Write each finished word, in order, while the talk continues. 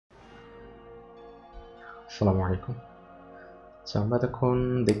আসসালামু আলাইকুম। আচ্ছা, আমরা তখন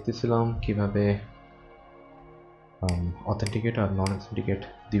দেখতেছিলাম কিভাবে অথেন্টিকেট আর নন অথেন্টিকেট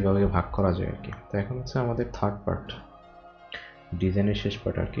দুইভাবে ভাগ করা যায় আর কি। তো এখন হচ্ছে আমাদের থার্ড পার্ট, ডিজাইনের শেষ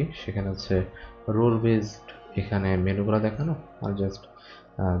পার্ট আর কি। সেখানে হচ্ছে রোল বেসড এখানে মেনুগুলো দেখানো, আর জাস্ট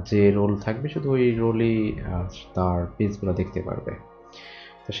যে রোল থাকবে শুধু ওই রোলই তার পেজগুলো দেখতে পারবে।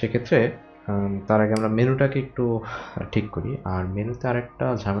 তো সেক্ষেত্রে তার আগে আমরা মেনুটাকে একটু ঠিক করি। আর মেনুতে আরেকটা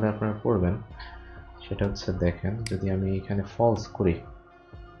ঝামেলা আপনারা পড়বেন, সেটা হচ্ছে দেখেন, যদি আমি এখানে ফলস করি,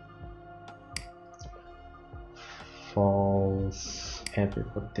 ফলস অ্যাপে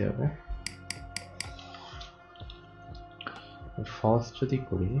করতে হবে। ফলস যদি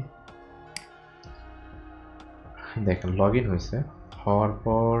করি, দেখেন লগ ইন হয়েছে, হওয়ার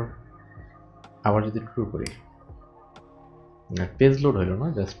পর আবার যদি ট্রু করি, পেজ লোড হইল না,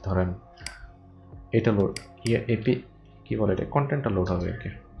 জাস্ট ধরেন এটা লোড, এপি কি বলে, এটা কন্টেন্টটা লোড হবে আর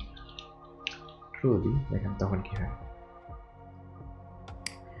কি। ট্রু দিই, দেখেন তখন কি হয়।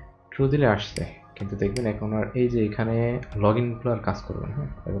 ট্রু দিলে আসছে, কিন্তু দেখবেন এখন আর এই যে এখানে লগ ইনগুলো আর কাজ করবে না।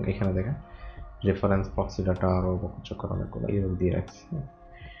 হ্যাঁ, এবং এখানে দেখেন রেফারেন্স প্রক্সি ডাটা আরও চক্কর অনেকগুলো এরকম দিয়ে রাখছে।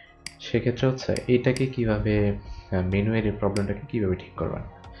 সেক্ষেত্রে হচ্ছে এইটাকে কিভাবে, মেনু এর এই প্রবলেমটাকে কিভাবে ঠিক করবেন।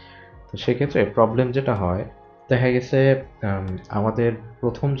 তো সেক্ষেত্রে প্রবলেম যেটা হয়, দেখা গেছে আমাদের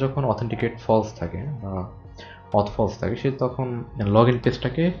প্রথম যখন অথেন্টিকেট ফলস থাকে বা অথ ফলস থাকে, সে তখন লগ ইন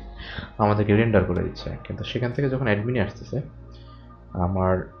পেজটাকে আমাদেরকে রেন্ডার করে দিচ্ছে, কিন্তু সেখান থেকে যখন অ্যাডমিনে আসতেছে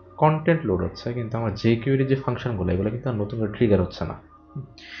আমার কন্টেন্ট লোড হচ্ছে, কিন্তু আমার যে কিউরি যে ফাংশনগুলো এগুলো কিন্তু আর নতুন করে ট্রিগার হচ্ছে না।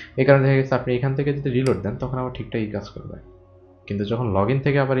 এই কারণে দেখা গেছে আপনি এখান থেকে যদি রিলোড দেন তখন আবার ঠিকঠাকই কাজ করবে, কিন্তু যখন লগ ইন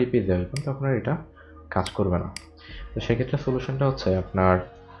থেকে আবার এই পেজে আসবেন তখন আর এটা কাজ করবে না। তো সেক্ষেত্রে সলিউশনটা হচ্ছে আপনার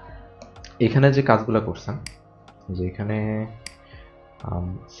এখানে যে কাজগুলো করছেন, যে এখানে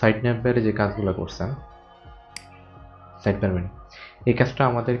সাইড ন্যাপবারে যে কাজগুলো করছেন, সাইড বার মেনু, এই কাজটা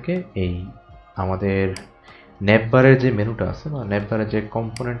আমাদেরকে এই আমাদের ন্যাপবারের যে মেনুটা আছে বা ন্যাপবারের যে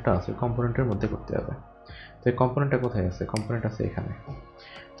কম্পোনেন্টটা আছে কম্পোনেন্টের মধ্যে করতে হবে। তো এই কম্পোনেন্টটা কোথায় আছে? কম্পোনেন্ট আছে এখানে।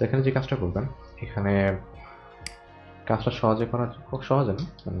 তো এখানে যে কাজটা করবেন, এখানে কাজটা সহজে করা, খুব সহজে না,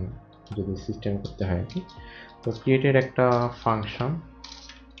 মানে যদি সিস্টেমে করতে হয় আর কি। তো ক্রিয়েটের একটা ফাংশন,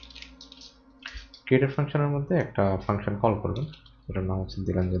 ক্রিয়েটেড ফাংশনের মধ্যে একটা ফাংশন কল করবেন, এটার নাম হচ্ছে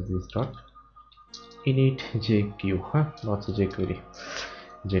দিলেন যে দিস ডট ইনিট যে কিউ, হ্যাঁ, বা হচ্ছে যে কুইরি,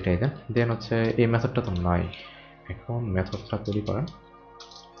 যেটাই দেন। দেন হচ্ছে এই মেথডটা তো নাই, এখন মেথডটা তৈরি করেন।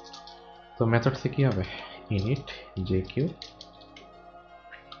 তো মেথডসে কি হবে, ইনিট যে কিউ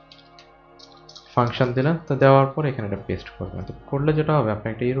ফাংশন দিলেন। তো দেওয়ার পর এখানে এটা পেস্ট করবেন। তো করলে যেটা হবে, আপনার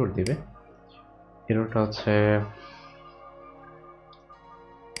একটা এরর দিবে। এররটা হচ্ছে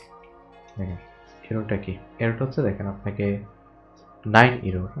দেখেন, এররটা কি, এররটা হচ্ছে দেখেন আপনাকে 9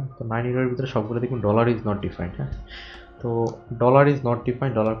 এরর। হ্যাঁ, তো 9 এররের ভিতরে সবগুলো দেখুন ডলার ইজ নট ডিফাইন্ড। হ্যাঁ, তো dollar is not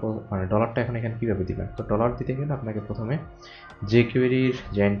defined, dollar মানে ডলারটা এখন এখানে কীভাবে দিবেন? তো ডলার দিতে গেলে আপনাকে প্রথমে যে কিউরির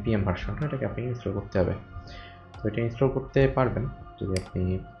যে এনপিএম ভার্সনটা, এটাকে আপনি ইনস্টল করতে হবে। তো এটা ইনস্টল করতে পারবেন যদি আপনি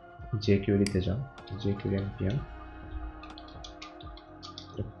যে কিউরিতে যান, যে কিউরি এনপিএম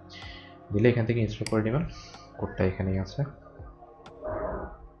দিলে এখান থেকে ইনস্টল করে নেবেন। কোডটা এখানেই আছে,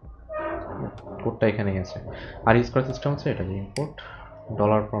 কোডটা এখানেই আছে। আর ইউজ করার সিস্টেম হচ্ছে এটা, যে ইম্পোর্ট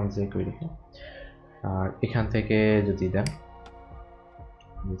ডলার ফ্রম যে কিউরি। আর এখান থেকে যদি দেন,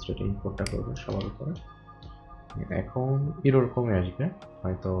 এটা ইম্পোর্টটা করবেন সবার উপরে। এখন এরর কমে আসবে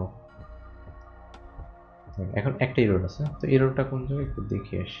হয়তো, এখন একটা এরর আছে। তো এররটা কোন জায়গায় একটু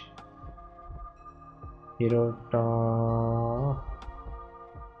দেখে আসি। এররটা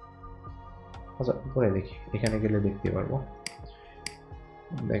আচ্ছা পরে দেখি, এখানে গেলে দেখতে পারবো।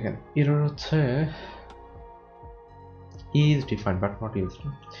 দেখেন এরর হচ্ছে is defined but not used.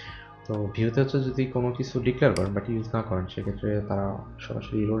 তো ভিউতে হচ্ছে যদি কোনো কিছু ডিক্লেয়ার করেন বাট ইউজ না করেন, সেক্ষেত্রে তারা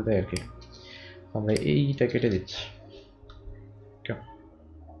সরাসরি এরর দেয় আর কি। আমরা এইটা কেটে দিচ্ছি।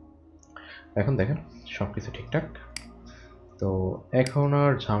 এখন দেখেন সব কিছু ঠিকঠাক। তো এখন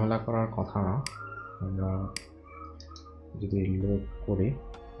আর ঝামেলা করার কথা না, আমরা যদি লোড করি,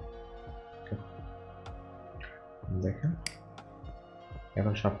 দেখেন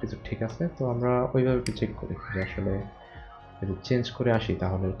এখন সব কিছু ঠিক আছে। তো আমরা ওইভাবে একটু চেক করি যে আসলে যদি চেঞ্জ করে আসি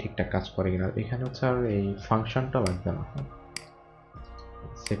তাহলে ঠিকঠাক কাজ করে কিনা। এখানে হচ্ছে আর এই ফাংশনটা লাগবে না,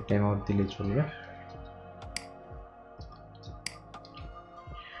 সেট টাইম আউট দিলে চলবে।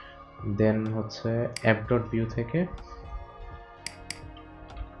 দেন হচ্ছে অ্যাপ ডট ভিউ থেকে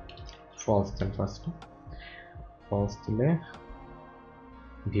ফলস দেন, ফার্স্ট ফলস দিলে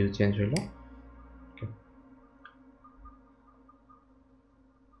ভিউ চেঞ্জ হইল।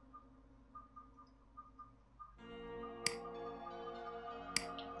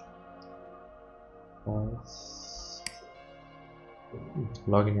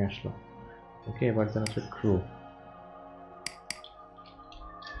 লগ ইনে আসলো। ওকে, এবার দেন হচ্ছে ট্রু।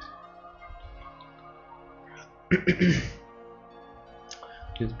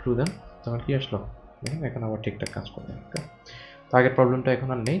 ট্রু দেন, তখন কি আসলো দেখেন, এখন আবার ঠিকঠাক কাজ করবে। তো আগের প্রবলেমটা এখন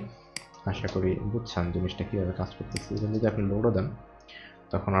আর নেই, আশা করি বুঝছেন জিনিসটা কীভাবে কাজ করতেছে। even যদি আপনি লোডও দেন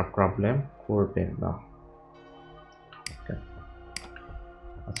তখন আর প্রবলেম করবে না।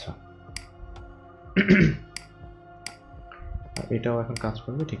 আচ্ছা, এটাও এখন কাজ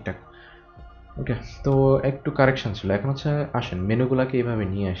করবে ঠিকঠাক। ওকে, তো একটু কারেকশন ছিল। এখন হচ্ছে আসেন মেনুগুলাকে এইভাবে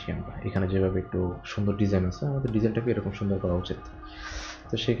নিয়ে আসি আমরা। এখানে যেভাবে একটু সুন্দর ডিজাইন আছে, আমাদের ডিজাইনটাকে এরকম সুন্দর করা উচিত।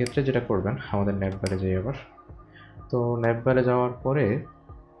 তো সেক্ষেত্রে যেটা করবেন, আমাদের নেটবারে যাই আবার। তো নেটবারে যাওয়ার পরে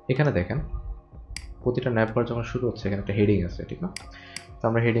এখানে দেখেন প্রতিটা নেটবার যখন শুরু হচ্ছে এখানে একটা হেডিং আছে, ঠিক না? তো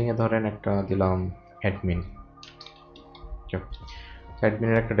আমরা হেডিংয়ে ধরেন একটা দিলাম অ্যাডমিন।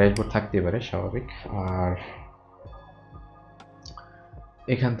 অ্যাডমিনের একটা ড্যাশবোর্ড থাকতেই পারে, স্বাভাবিক। আর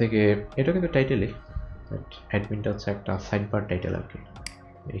এখান থেকে এটা কিন্তু টাইটেলই, অ্যাডমিনটা হচ্ছে একটা সাইড বার টাইটেল আর কি।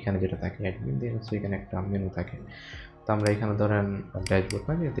 এখানে যেটা থাকে অ্যাডমিন দিয়ে হচ্ছে এখানে একটা মেনু থাকে। তো আমরা এখানে ধরেন ড্যাশবোর্ড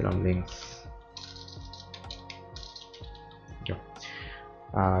না দিয়ে দিলাম লিঙ্কস।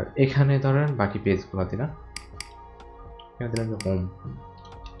 আর এখানে ধরেন বাকি পেজগুলো দিলাম, এখানে দিলাম যে হোম।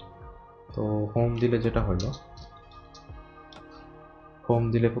 তো হোম দিলে যেটা হলো, হোম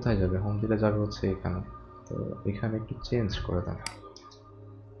দিলে কোথায় যাবে? হোম দিলে যাবে হচ্ছে এখানে। তো এখানে একটু চেঞ্জ করে দেন,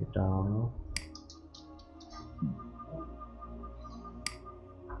 এটা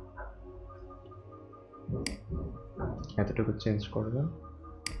এতটুকু চেঞ্জ করবেন,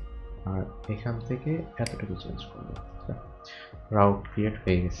 আর এখান থেকে এতটুকু চেঞ্জ করবেন। রাউট ক্রিয়েট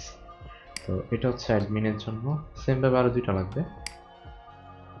হয়ে গেছে। তো এটা হচ্ছে অ্যাডমিনের জন্য। সেম ভাবে আরো দুইটা লাগবে,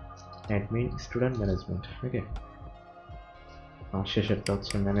 অ্যাডমিন স্টুডেন্ট ম্যানেজমেন্ট। ওকে, আর শেষেরটা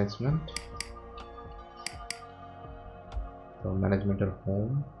হচ্ছে ম্যানেজমেন্ট। তো ম্যানেজমেন্টের হোম,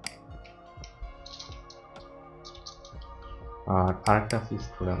 আর আরেকটা আছে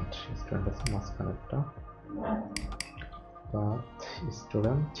স্টুডেন্ট। স্টুডেন্ট আছে মাঝখানেরটা,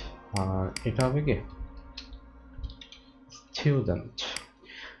 স্টুডেন্ট। আর এটা হবে কি স্টুডেন্ট।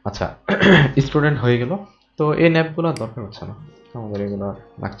 আচ্ছা, স্টুডেন্ট হয়ে গেল। তো এই ন্যাপগুলো দরকার হচ্ছে না, আমাদের এগুলো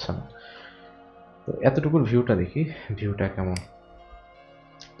লাগছে না। তো এতটুকুর ভিউটা দেখি, ভিউটা কেমন।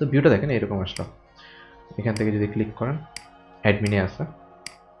 তো ভিউটা দেখেন এরকম আসলো। এখান থেকে যদি ক্লিক করেন অ্যাডমিনে আছে,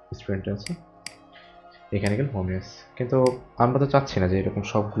 স্টুডেন্টে আছে, এখানে গেলে হোমে আছে। কিন্তু আমরা তো চাচ্ছি না যে এরকম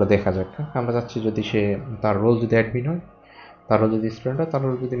সবগুলো দেখা যাক। আমরা চাচ্ছি যদি সে তার রোল যদি অ্যাডমিন হয়, তার রোল যদি স্টুডেন্ট হয়, তার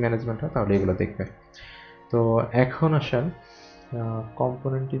রোল যদি ম্যানেজমেন্ট হয়, তাহলে এগুলো দেখবে। তো এখন আসেন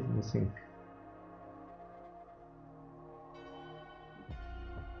কম্পোনেন্ট ইজ মিসিং।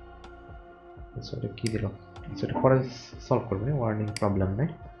 আচ্ছা, এটা কি দিল? আচ্ছা, এটা পরে সলভ করবেন, ওয়ার্নিং প্রবলেম নেই।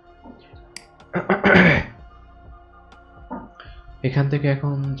 এখান থেকে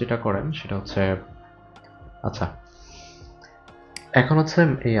এখন যেটা করেন সেটা হচ্ছে, আচ্ছা এখন হচ্ছে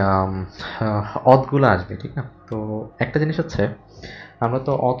এই অথগুলো আসবে, ঠিক না? তো একটা জিনিস হচ্ছে, আমরা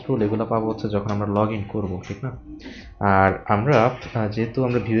তো অথ রুল এগুলো পাবো হচ্ছে যখন আমরা লগ ইন করবো, ঠিক না? আর আমরা যেহেতু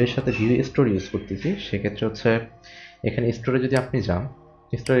আমরা ভিউয়ের সাথে ভিউ স্টোর ইউজ করতেছি, সেক্ষেত্রে হচ্ছে এখানে স্টোরে যদি আপনি যান,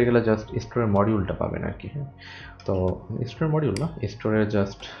 স্টোরে গেলে জাস্ট স্টোরের মডিউলটা পাবেন আর কি। হ্যাঁ, তো স্টোরের মডিউল না, স্টোরের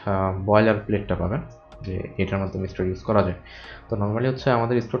জাস্ট বয়লার প্লেটটা পাবেন, যে এটার মাধ্যমে স্টোর ইউজ করা যায়। তো নর্মালি হচ্ছে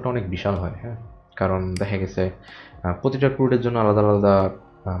আমাদের স্টোরটা অনেক বিশাল হয়। হ্যাঁ, কারণ দেখা গেছে প্রতিটা ক্রুডের জন্য আলাদা আলাদা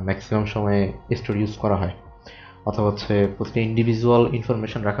ম্যাক্সিমাম সময়ে স্টোর ইউজ করা হয়, অথবা হচ্ছে প্রতিটা ইন্ডিভিজুয়াল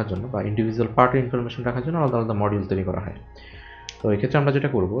ইনফরমেশন রাখার জন্য বা ইন্ডিভিজুয়াল পার্টের ইনফরমেশন রাখার জন্য আলাদা আলাদা মডিউল তৈরি করা হয়। তো এক্ষেত্রে আমরা যেটা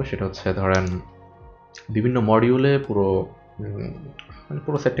করব সেটা হচ্ছে ধরেন বিভিন্ন মডিউলে পুরো মানে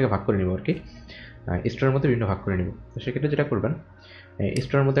পুরো সেটটাকে ভাগ করে নিব আর কি, স্টোরের মধ্যে বিভিন্ন ভাগ করে নিব। তো সেক্ষেত্রে যেটা করবেন,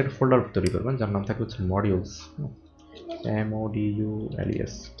 স্টোরের মধ্যে একটা ফোল্ডার তৈরি করবেন যার নাম থাকবে হচ্ছে মডিউলস,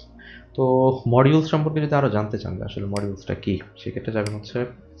 MODULES। তো মডিউলস সম্পর্কে যদি আরও জানতে চান যে আসলে মডিউলসটা কী, সেক্ষেত্রে যাবেন হচ্ছে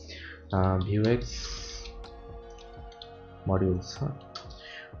vuex মডিউলস। হ্যাঁ,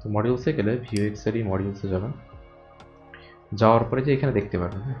 তো মডিউলসে গেলে ভিউএক্সেরই মডিউলসে যাবেন। যাওয়ার পরে যে এখানে দেখতে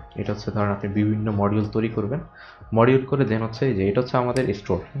পারবেন, হ্যাঁ, এটা হচ্ছে ধরেন আপনি বিভিন্ন মডিউল তৈরি করবেন। মডিউল করে দেন হচ্ছে যে এটা হচ্ছে আমাদের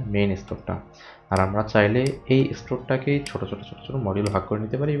স্টোর, মেইন স্টোরটা। আর আমরা চাইলে এই স্টোরটাকেই ছোট ছোট ছোট ছোট মডিউল ভাগ করে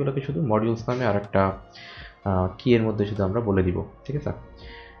নিতে পারি। এগুলোকে শুধু মডিউলস নামে আর একটা কি এর মধ্যে শুধু আমরা বলে দিব, ঠিক আছে?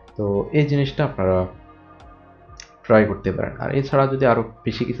 তো এই জিনিসটা আপনারা ট্রাই করতে পারেন। আর এছাড়া যদি আরও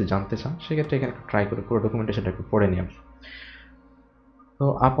বেশি কিছু জানতে চান, সেক্ষেত্রে এখানে ট্রাই করে পুরো ডকুমেন্টেশনটা একটু পড়ে নিন। তো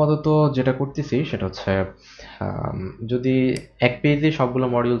আপাতত যেটা করতেছি সেটা হচ্ছে, যদি এক পেজে সবগুলো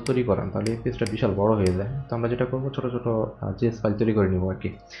মডিউল তৈরি করেন তাহলে এই পেজটা বিশাল বড় হয়ে যায়। তো আমরা যেটা করবো, ছোট ছোট জেএস ফাইল তৈরি করে নিব আর কি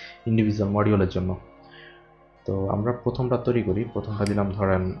ইন্ডিভিজুয়াল মডিউলের জন্য। তো আমরা প্রথমটা তৈরি করি। প্রথমটা দিলাম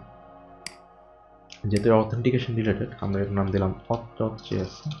ধরেন, যেহেতু অথেন্টিকেশন রিলেটেড, আমরা এর নাম দিলাম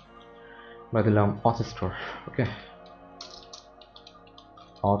auth.js। আমরা দিলাম auth store, ওকে,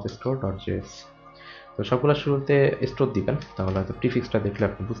 auth store.js। তো সবগুলো শুরুতে স্টোর দিবেন, তাহলে হয়তো প্রিফিক্সটা দেখলে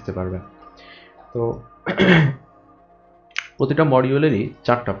আপনি বুঝতে পারবেন। তো প্রতিটা মডিউলেরই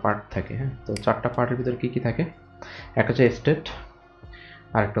 4টা পার্ট থাকে, হ্যাঁ। তো 4টা পার্টের ভিতরে কি কি থাকে? একটা হচ্ছে স্টেট,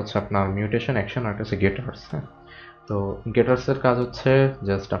 আরেকটা হচ্ছে আপনার মিউটেশন, অ্যাকশন, আরেকটা হচ্ছে গেটার্স, হ্যাঁ। তো গেটার্সের কাজ হচ্ছে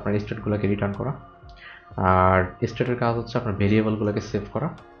জাস্ট আপনার স্টেটগুলোকে রিটার্ন করা, আর স্টেটের কাজ হচ্ছে আপনার ভেরিয়েবলগুলোকে সেভ করা,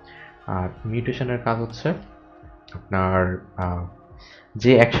 আর মিউটেশনের কাজ হচ্ছে আপনার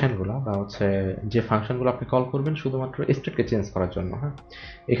যে অ্যাকশনগুলো বা হচ্ছে যে ফাংশনগুলো আপনি কল করবেন শুধুমাত্র স্টেটকে চেঞ্জ করার জন্য, হ্যাঁ।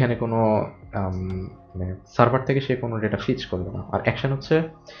 এখানে কোনো মানে সার্ভার থেকে সে কোনো ডেটা ফিচ করবে না। আর অ্যাকশন হচ্ছে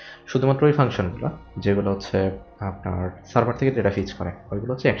শুধুমাত্র ওই ফাংশনগুলো যেগুলো হচ্ছে আপনার সার্ভার থেকে ডেটা ফিচ করে,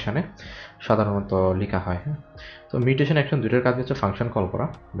 ওইগুলো হচ্ছে অ্যাকশনে সাধারণত লেখা হয়, হ্যাঁ। তো মিউটেশন অ্যাকশন দুটোর কাজ হচ্ছে ফাংশন কল করা,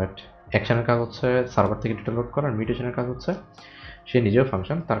 বাট অ্যাকশনের কাজ হচ্ছে সার্ভার থেকে ডেটা লোড করা, আর মিউটেশনের কাজ হচ্ছে সে নিজেও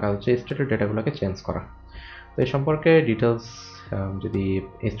ফাংশন, তার কাজ হচ্ছে স্টেটের ডেটাগুলোকে চেঞ্জ করা। তো এই সম্পর্কে ডিটেলস যদি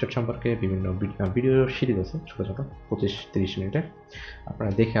স্টেট সম্পর্কে বিভিন্ন ভিডিও সিরিজ আছে ছোটো ছোটো 25-30 মিনিটের,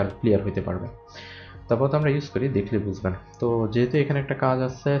 আপনারা দেখে আর ক্লিয়ার হইতে পারবে। তারপর তো আমরা ইউজ করি, দেখলে বুঝবেন। তো যেহেতু এখানে একটা কাজ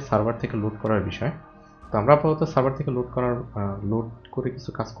আছে সার্ভার থেকে লোড করার বিষয়, তো আমরা আপাতত সার্ভার থেকে লোড করে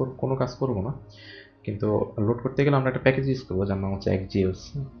কোনো কাজ করবো না, কিন্তু লোড করতে গেলে আমরা একটা প্যাকেজ ইউজ করবো যার নাম হচ্ছে এক্সজিওস।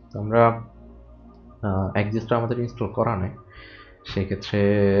 তো আমরা এক্সজিওসটা আমাদের ইনস্টল করা নেই, সেক্ষেত্রে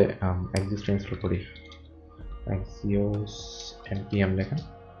এক্সজিওসটা ইনস্টল করি। এক্সজিওস npm লেখা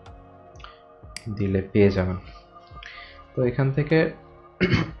দিলে পেয়ে যাবেন। তো এখান থেকে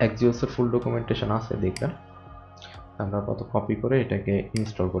এক্সজিওসের ফুল ডকুমেন্টেশন আছে দেখবেন, আমরা কত কপি করে এটাকে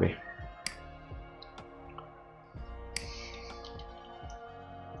ইনস্টল করি।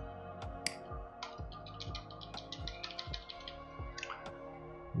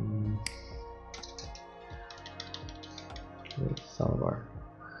 সার্ভার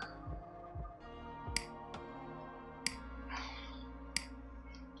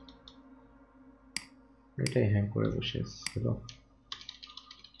এটাই হ্যাং করে বসেছিল।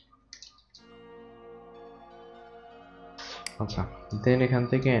 আচ্ছা, দেন এখান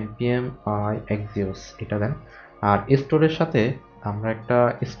থেকে npm i exios এটা দেন। আর স্টোরের সাথে আমরা একটা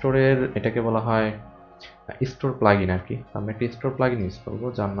স্টোরের, এটাকে বলা হয় স্টোর প্লাগইন আর কি। আমরা একটা স্টোর প্লাগইন ইউজ করবো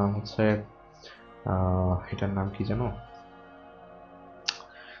যার নাম হচ্ছে এটার নাম কি জানো,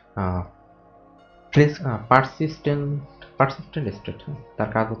 পারসিস্টেন্ট স্টেট। তার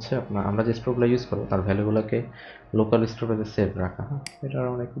কাজ হচ্ছে আমরা যে স্টোরগুলো ইউজ করবো তার ভ্যালুগুলোকে লোকাল স্টোরেজে সেভ রাখা, হ্যাঁ। এটার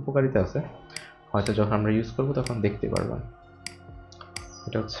অনেক উপকারিতা আছে, হয়তো যখন আমরা ইউজ করবো তখন দেখতে পারবেন।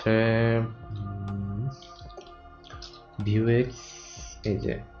 এটা হচ্ছে vuex, এই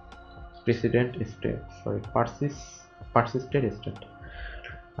যে president state, sorry persisted state.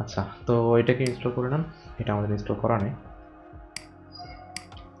 আচ্ছা, তো এটাকে ইনস্টল করে নেন, এটা আমাদের ইনস্টল করা নেই।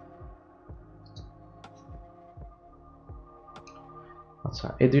 আচ্ছা,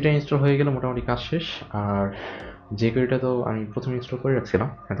 এই দুইটা ইনস্টল হয়ে গেলে মোটামুটি কাজ শেষ। আর যে কোয়েরিটা তো আমি প্রথমে ইনস্টল করে রাখছিলাম,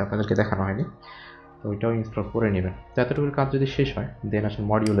 হয়তো আপনাদেরকে দেখানো হয়নি, তো ওইটাও ইনস্টল করে নেবেন। তো এতটুকুর কাজ যদি শেষ হয় দেন আসলে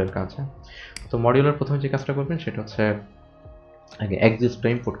মডিউলের কাজ, হ্যাঁ। তো মডিউলের প্রথমে যে কাজটা করবেন সেটা হচ্ছে আগে এক্সিওসটা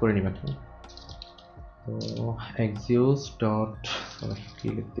ইম্পোর্ট করে নেবেন। তো এক্সিওস ডট, কি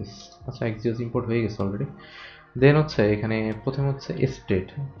লিখতেছি, আচ্ছা এক্সিওস ইম্পোর্ট হয়ে গেছে অলরেডি। দেন হচ্ছে এখানে প্রথমে হচ্ছে স্টেট,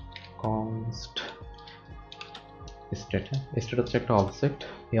 কনস্ট স্টেট। স্টেট হচ্ছে একটা অবজেক্ট,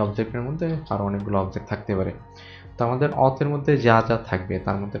 এই অবজেক্টের মধ্যে আরও অনেকগুলো অবজেক্ট থাকতে পারে। তো আমাদের অথের মধ্যে যা যা থাকবে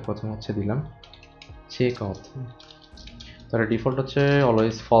তার মধ্যে প্রথম হচ্ছে দিলাম চেক অথ, তার ডিফল্ট হচ্ছে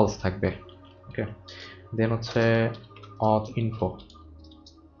অলওয়েজ ফলস থাকবে, ওকে। দেন হচ্ছে অথ ইনফো।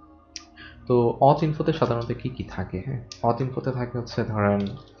 তো অথ ইনফোতে সাধারণত কি কি থাকে, হ্যাঁ। অথ ইনফোতে থাকে হচ্ছে ধরেন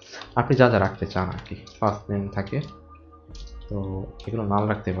আপনি যা যা রাখতে চান আর কি। ফার্স্ট নেম থাকে, তো এগুলো নাম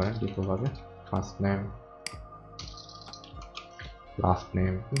রাখতে পারেন ডিফল্টভাবে, ফার্স্ট নেম, লাস্ট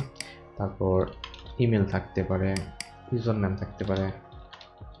নেম, তারপর ইমেল থাকতে পারে, ইউজার নেম থাকতে পারে,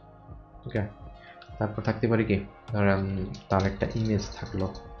 ওকে। তারপর থাকতে পারে কি, ধরেন তার একটা ইমেজ থাকলো,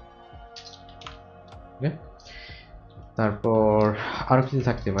 ওকে। তারপর আরও কিছু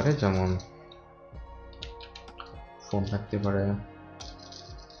থাকতে পারে, যেমন ফোন থাকতে পারে,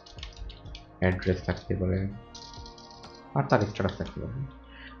 অ্যাড্রেস থাকতে পারে, আর তার স্ট্যাটাস থাকতে পারে,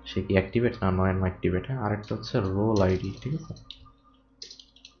 সে কি অ্যাক্টিভেট না নন অ্যাক্টিভেট। আরেকটা হচ্ছে রোল আইডি, ঠিক আছে,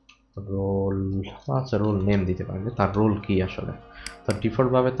 রোল, আচ্ছা রোল নেম দিতে পারেন যে তার রোল কি আসলে। তো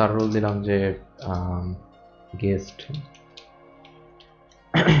ডিফল্টভাবে তার রোল দিলাম যে গেস্ট,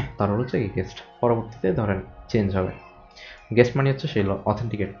 তার রোল হচ্ছে কি গেস্ট, পরবর্তীতে ধরেন চেঞ্জ হবে। গেস্ট মানে হচ্ছে সেই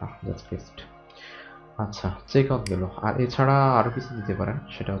অথেন্টিকেট না, জাস্ট গেস্ট। আচ্ছা, চেক আউট গেল। আর এছাড়া আরও কিছু দিতে পারেন,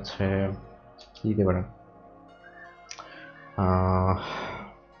 সেটা হচ্ছে কি দিতে পারেন,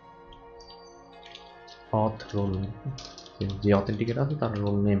 অথ রোল নেম, যে অথেন্টিকেটর আছে তার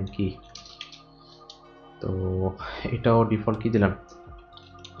রোল নেম কি। তো এটাও ডিফল্ট কি দিলাম,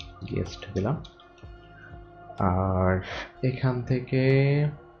 গেস্ট দিলাম। আর এখান থেকে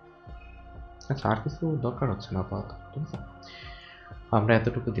আচ্ছা আর কিছু দরকার হচ্ছে না আপাতত, ঠিক আছে, আমরা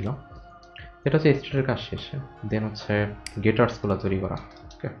এতটুকু দিলাম। এটা হচ্ছে স্টেটের কাজ শেষ। দেন হচ্ছে গেটার্সগুলো তৈরি করা।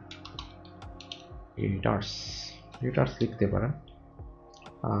 ওকে, গেটার্স গেটার্স লিখতে পারেন,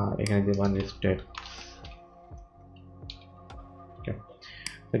 এখানে দেবেন স্টেট। ওকে,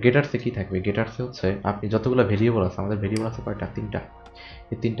 তো গেটার্সে কি থাকবে, গেটার্সে হচ্ছে আপনি যতগুলো ভেরিয়েবল আছে, আমাদের ভেরিয়েবল আছে কয়টা, তিনটা।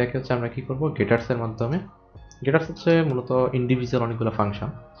 এই তিনটাকে হচ্ছে আমরা কি করব, গেটার্সের মাধ্যমে, গেটার্স হচ্ছে মূলত ইন্ডিভিজুয়াল অনেকগুলো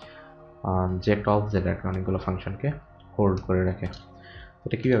ফাংশন, যে একটা অবজেক্ট আর অনেকগুলো ফাংশনকে হোল্ড করে রাখে।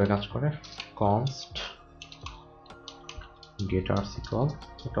 এটা কীভাবে কাজ করে, কনস্ট গেটার্স ইকুয়াল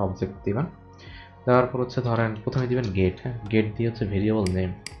একটা অবজেক্ট দিবেন, দেওয়ার পর হচ্ছে ধরেন প্রথমে দিবেন গেট। হ্যাঁ, গেট দিয়ে হচ্ছে ভেরিয়েবল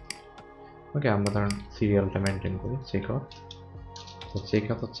নেম। ওকে, আমরা ধরেন সিরিয়ালটা মেনটেন করি চেক আউট। তো চেক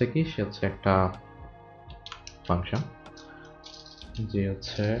আউট হচ্ছে কি, সে হচ্ছে একটা ফাংশন যে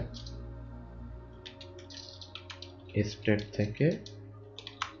হচ্ছে স্টেট থেকে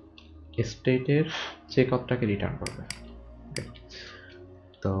স্টেটের চেক আউটটাকে রিটার্ন করবে।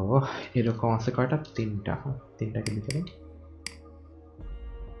 তো এরকম আছে কয়টা, তিনটা। তিনটাকে লিখে দিন।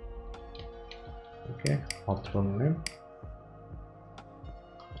 ওকে, অথর নেম।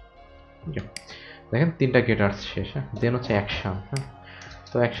 দেখেন তিনটা গেটার্স শেষ। হ্যাঁ, দেন হচ্ছে অ্যাকশন। হ্যাঁ,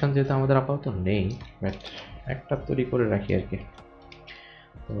 তো অ্যাকশন যেহেতু আমাদের আপাতত নেই, বাট একটা তৈরি করে রাখি আর কি।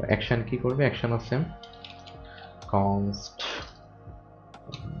 তো অ্যাকশন কি করবে, অ্যাকশন হচ্ছে কনস্ট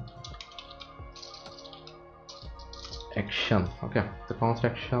অ্যাকশন। ওকে, তো কনস্ট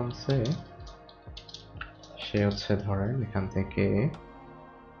অ্যাকশনসে সে হচ্ছে ধরেন এখান থেকে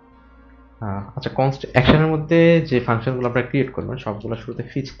আচ্ছা, কনস্ট অ্যাকশনের মধ্যে যে ফাংশনগুলো আপনারা ক্রিয়েট করবেন সবগুলো শুরুতে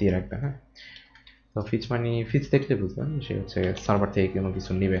ফিচ দিয়ে রাখবেন। হ্যাঁ, তো ফিচ মানে ফিচ দেখলে বুঝবেন সে হচ্ছে সার্ভার থেকে কোনো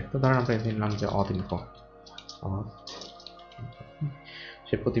কিছু নিবে। তো ধরেন আমরা নিলাম যে অথ ইনফো,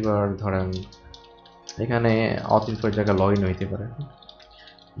 সে প্রতিবার ধরেন এখানে অথ ইনফোর জায়গায় লগ ইন হইতে পারে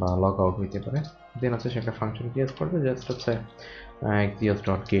বা লগ আউট হইতে পারে। দেন হচ্ছে সে একটা ফাংশন ক্রিয়েট করবে, জাস্ট হচ্ছে এক্সিএস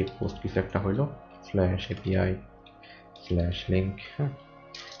ডট গেট পোস্ট কিছু একটা হইলো স্ল্যাশ এপিআই স্ল্যাশ লিঙ্ক। হ্যাঁ,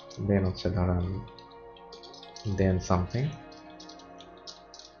 দেন হচ্ছে ধরেন দেন সামথিং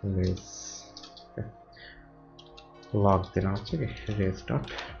রেস লগ দিলাম হচ্ছে রেস ডট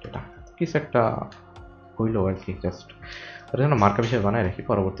ডেটা, কিছু একটা হইলো আর কি। জাস্ট ওটা যেন মার্কআপ হিসেবে বানায় রাখি,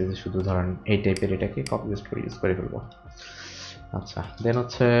 পরবর্তীতে শুধু ধরেন এই টাইপের এটাকে কপি পেস্ট করে ইউজ করে ফেলবো। আচ্ছা, দেন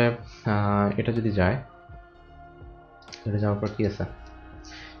হচ্ছে এটা যদি যায়, এটা যাওয়ার পর কি আছে,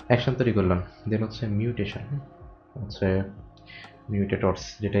 অ্যাকশন তৈরি করলাম। দেন হচ্ছে মিউটেশন, হচ্ছে মিউটেটরস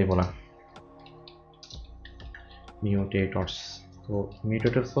যেটাই বলা, মিউটেটরস। তো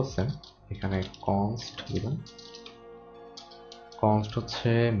মিউটেটরস হচ্ছে এখানে কনস্ট দিলাম, কনস্ট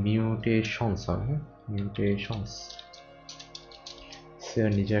হচ্ছে মিউটেশনস হবে। হ্যাঁ, মিউটেশনস সে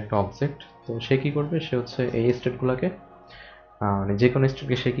নিজে একটা অবজেক্ট। তো সে কি করবে, সে হচ্ছে এই স্টেটগুলোকে মানে যে কোনো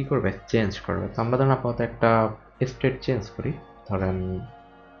স্টেটকে সে কী করবে, চেঞ্জ করবে। তো আমরা ধরেন আপাতত একটা স্টেট চেঞ্জ করি, ধরেন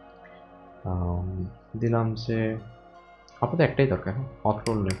দিলাম যে আপাতত একটাই দরকার, অথ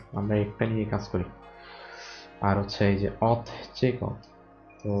রোল নেম, আমরা একটা নিয়ে কাজ করি। আর হচ্ছে এই যে অথ চেক অথ,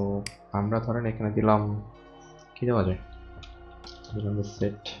 তো আমরা ধরেন এখানে দিলাম কি দেওয়া যায়, দিলাম যে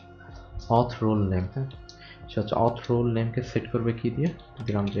সেট অথ রোল নেম। হ্যাঁ, সে হচ্ছে অথ রোল নেমকে সেট করবে কি দিয়ে,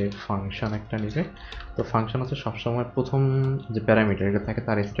 দিলাম যে ফাংশন একটা নেবে। তো ফাংশন হচ্ছে সবসময় প্রথম যে প্যারামিটার এটা থাকে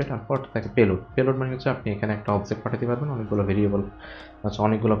তার স্টেট, আর পর থাকে পেলোড। পেলোড মানে হচ্ছে আপনি এখানে একটা অবজেক্ট পাঠাতে পারবেন অনেকগুলো ভেরিয়েবল, আচ্ছা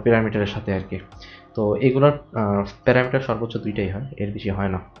অনেকগুলো প্যারামিটারের সাথে আর কি। তো এগুলোর প্যারামিটার সর্বোচ্চ দুইটাই হয়, এর বেশি হয়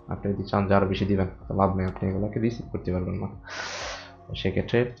না। আপনি যদি চান যে আরও বেশি দিবেন তো লাভ নেই, আপনি এগুলোকে রিসিভ করতে পারবেন না।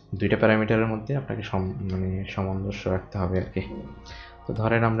 সেক্ষেত্রে দুইটা প্যারামিটারের মধ্যে আপনাকে মানে সামঞ্জস্য রাখতে হবে আর কি। তো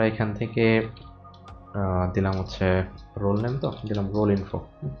ধরেন আমরা এখান থেকে দিলাম হচ্ছে রোল নেম, তো দিলাম রোল ইনফো,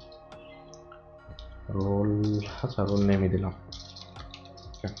 রোল, আচ্ছা রোল নেমই দিলাম।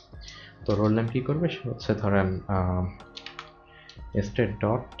 তো রোল নেম কি করবে, সে হচ্ছে ধরেন স্টেট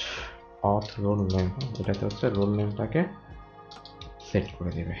ডট অথ রোল নেম, এটাতে হচ্ছে রোল নেমটাকে সেট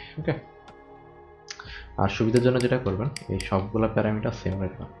করে দেবে। ওকে, আর সুবিধার জন্য যেটা করবেন এই সবগুলো প্যারামিটার সেম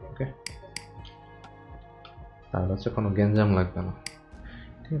রাখবেন। ওকে, তাহলে হচ্ছে কোনো গ্যাঞ্জাম লাগবে না,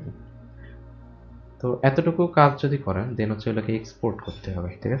 ঠিক আছে। তো এতটুকু কাজ যদি করেন দেন হচ্ছে এগুলোকে এক্সপোর্ট করতে হবে,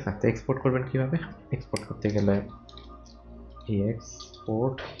 ঠিক আছে। তো এক্সপোর্ট করবেন কিভাবে, এক্সপোর্ট করতে গেলে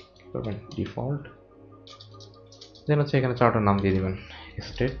এক্সপোর্ট করবেন ডিফল্ট, দেন হচ্ছে এখানে চারটার নাম দিয়ে দিবেন,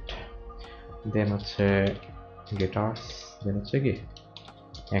 স্টেট, দেন হচ্ছে গেটার্স, দেন হচ্ছে কি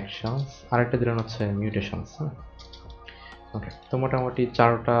অ্যাকশনস, আরেকটা দিলেন হচ্ছে মিউটেশনস। হ্যাঁ, ওকে, তো মোটামুটি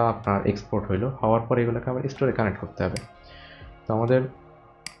 4টা আপনার এক্সপোর্ট হইলো। হওয়ার পর এগুলোকে আবার স্টোরে কানেক্ট করতে হবে। তো আমাদের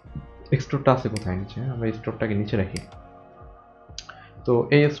স্টোরটা আছে কোথায়? নিচে। আমরা স্টোরটাকে নিচে রাখি। তো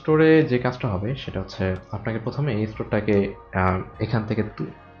এই স্টোরে যে কাজটা হবে সেটা হচ্ছে আপনাকে প্রথমে এই স্টোরটাকে এখান থেকে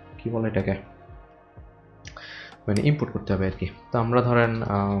কি বলে এটাকে, মানে ইম্পোর্ট করতে হবে আর কি। তো আমরা ধরেন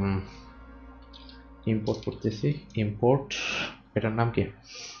ইম্পোর্ট করতেছি। ইম্পোর্ট, এটার নাম কি?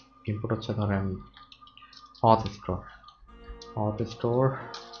 ইম্পোর্ট হচ্ছে ধরেন auth স্টোর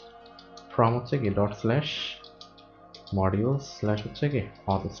ফ্রম হচ্ছে কি ডট স্ল্যাশ মডিউল স্ল্যাশ হচ্ছে কি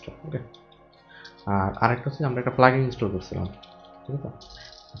auth স্টোর। ওকে, আর আরেকটা হচ্ছে আমরা একটা প্লাগইন ইনস্টল করছিলাম, ঠিক আছে?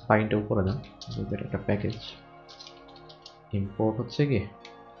 প্লাগইনটা উপরে দেন, এটা একটা প্যাকেজ। ইম্পোর্ট হচ্ছে কি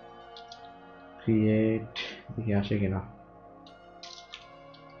ক্রিয়েট, দেখি আসে কিনা,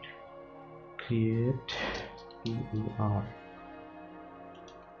 ক্রিয়েট PER,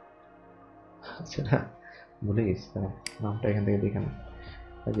 আচ্ছা ভুলে গেছি নামটা, এখান থেকে দেখে না।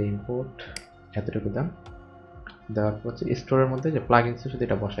 যে ইম্পোর্ট এতটুকু দেন, দেওয়ার পর হচ্ছে স্টোরের মধ্যে যে প্লাগইনস শুধু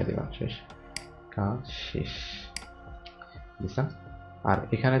এটা বসাই দেবেন, শেষ, কাজ শেষ, বুঝছেন? আর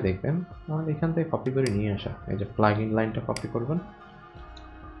এখানে দেখবেন আমাদের এখান থেকে কপি করে নিয়ে আসা, এই যে প্লাগইন লাইনটা কপি করবেন,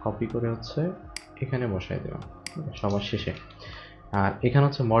 কপি করে হচ্ছে এখানে বসাই দেবেন সবার শেষে। আর এখানে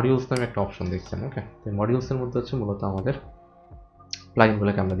হচ্ছে মডিউলস নামে একটা অপশন দেখছেন। ওকে, তো মডিউলসের মধ্যে হচ্ছে মূলত আমাদের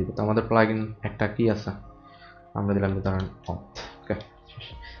প্লাগইনগুলোকে আমরা দিব। তো আমাদের প্লাগইন একটা কি আছে, আমরা দিলাম ধরেন auth। ওকে,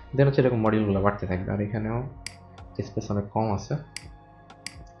 দেন হচ্ছে এরকম মডিউলগুলো বাড়তে থাকবে। আর এখানেও স্পেস অনেক কম আছে,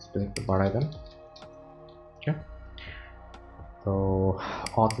 স্পেস একটু বাড়াই দেন। ওকে, তো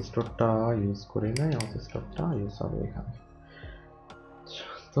auth স্টোরটা ইউজ করি নাই, auth স্টোরটা ইউজ হবে এখানে।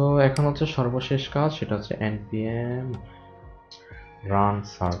 তো এখন হচ্ছে সর্বশেষ কাজ, সেটা হচ্ছে npm run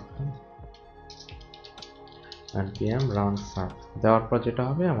serve। npm run serve দেওয়ার পর যেটা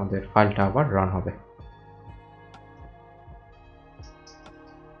হবে, আমাদের ফাইলটা আবার রান হবে।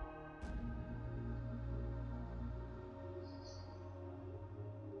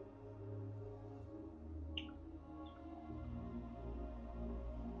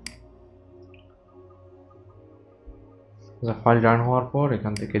 ফাইল রান হওয়ার পর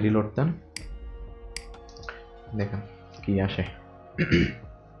এখান থেকে রিলোড দেন, দেখেন কি আসে।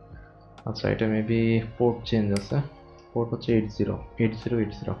 আচ্ছা, এটা মেবি পোর্ট চেঞ্জ আছে। পোর্ট হচ্ছে 80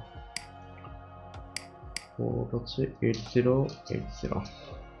 পোর্ট হচ্ছে 8080।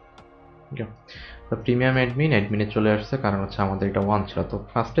 ওকে, তো প্রিমিয়াম অ্যাডমিনে চলে আসছে, কারণ হচ্ছে আমাদের এটা 1 ছিল। তো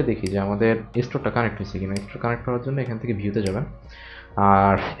ফার্স্টে দেখি যে আমাদের স্টোরটা কানেক্ট হয়েছে কিনা। স্টোর কানেক্ট করার জন্য এখান থেকে ভিউতে যাবেন,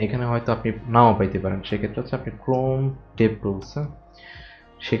 আর এখানে হয়তো আপনি নাও পাইতে পারেন। সেক্ষেত্রে হচ্ছে আপনি ক্রোম ডেভ টুলস,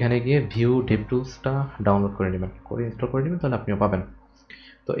 সেখানে গিয়ে ভিউ ডেভ টুলসটা ডাউনলোড করে নেবেন, করে ইনস্টল করে নেবেন, তাহলে আপনিও পাবেন।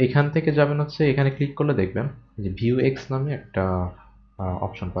 তো এখান থেকে যাবেন হচ্ছে, এখানে ক্লিক করলে দেখবেন যে vuex নামে একটা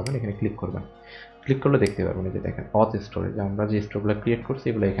অপশন পাবেন, এখানে ক্লিক করবেন। ক্লিক করলে দেখতে পারবেন যে দেখেন auth স্টোরে যে আমরা যে স্টোরগুলো ক্রিয়েট করছি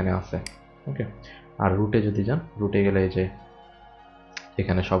এগুলো এখানে আছে। ওকে, আর রুটে যদি যান, রুটে গেলে যে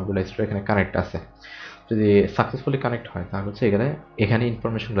এখানে সবগুলো স্টোর এখানে কানেক্ট আছে। যদি সাকসেসফুলি কানেক্ট হয় তাহলে হচ্ছে এখানে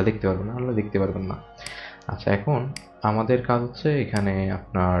ইনফরমেশনগুলো দেখতে পারবেন না, নাহলে দেখতে পারবেন না। আচ্ছা, এখন আমাদের কাজ হচ্ছে এখানে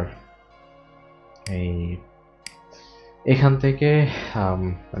আপনার এই এখান থেকে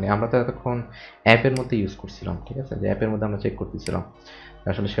মানে আমরা তো এতক্ষণ অ্যাপের মধ্যে ইউজ করছিলাম, ঠিক আছে? যে অ্যাপের মধ্যে আমরা চেক করতেছিলাম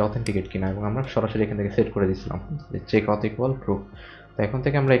আসলে সে অথেন্টিকেট কিনা, এবং আমরা সরাসরি এখান থেকে সেট করে দিয়েছিলাম যে চেক অথ ইকুয়াল ট্রু। তো এখন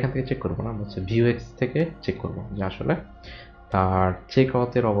থেকে আমরা এখান থেকে চেক করবো না, আমরা হচ্ছে vuex থেকে চেক করবো যে আসলে তার চেক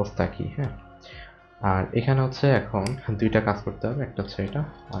অথের অবস্থা কি। হ্যাঁ, আর এখানে হচ্ছে এখন দুইটা কাজ করতে হবে, একটা হচ্ছে এটা,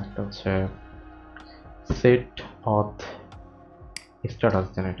 আর একটা হচ্ছে সেট অথ স্ট্যাটাস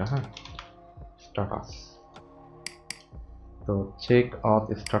দেন এটা। হ্যাঁ, স্ট্যাটাস, তো চেক অথ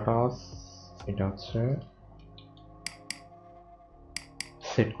স্ট্যাটাস এটা হচ্ছে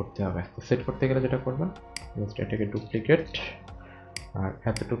সেট করতে হবে। তো সেট করতে গেলে যেটা করবেন, জাস্ট এটাকে ডুপ্লিকেট আর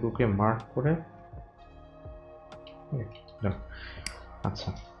এতটুকুকে মার্ক করে,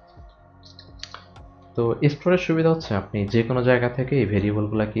 আচ্ছা। তো স্টোরের সুবিধা হচ্ছে আপনি যে কোনো জায়গা থেকে এই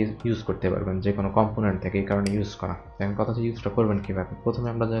ভেরিয়েবলগুলোকে ইউজ করতে পারবেন, যে কোনো কম্পোনেন্ট থেকে, এই কারণে ইউজ করা। এখন কথা হচ্ছে ইউজটা করবেন কীভাবে। প্রথমে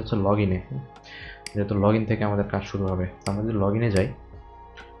আমরা যাই হচ্ছে লগ ইনে, যেহেতু লগ ইন থেকে আমাদের কাজ শুরু হবে। তো আমরা যদি লগ ইনে যাই,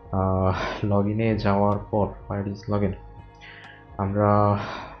 লগ ইনে যাওয়ার পর হোয়ার ইজ লগ ইন, আমরা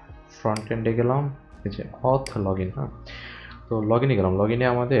ফ্রন্ট এন্ডে গেলাম, এই যে অথ লগ ইন। হ্যাঁ, তো লগ ইনে গেলাম। লগ ইনে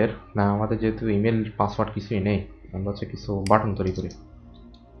আমাদের যেহেতু ইমেল পাসওয়ার্ড কিছুই নেই, আমরা হচ্ছে কিছু বাটন তৈরি করি।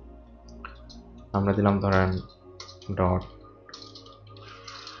 আমরা দিলাম ধরেন ডট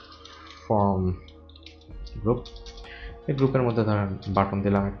ফর্ম গ্রুপ, এই গ্রুপের মধ্যে ধরেন বাটন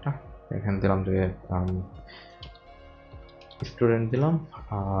দিলাম একটা, এখানে দিলাম যে স্টুডেন্ট দিলাম,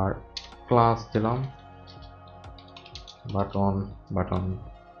 আর ক্লাস দিলাম বাটন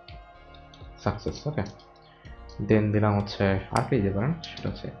সাকসেস। ওকে, দেন দিলাম হচ্ছে আর কি দিতে পারেন, সেটা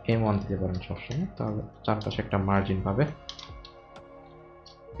হচ্ছে M1 দিতে পারেন সবসময়, তাহলে চারপাশে একটা মার্জিন পাবে।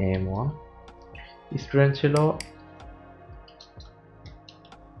 M1 স্টুডেন্ট ছিল,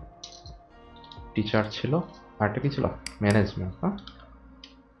 টিচার ছিল, আরটা কি ছিল, ম্যানেজমেন্ট। হ্যাঁ,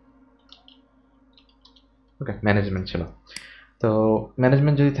 ওকে, ম্যানেজমেন্ট ছিল। তো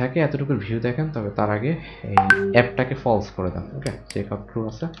ম্যানেজমেন্ট যদি থাকে এতটুকু ভিউ দেখেন, তবে তার আগে এই অ্যাপটাকে ফলস করে দেন। ওকে, চেক আউট ট্রু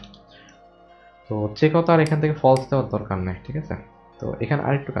আছে, তো চেক আউট আর এখান থেকে ফলস দেওয়ার দরকার নেই, ঠিক আছে। তো এখানে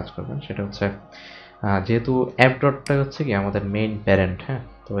আরেকটু কাজ করবেন, সেটা হচ্ছে যেহেতু অ্যাপ ডটটা হচ্ছে কি আমাদের মেইন প্যারেন্ট, হ্যাঁ,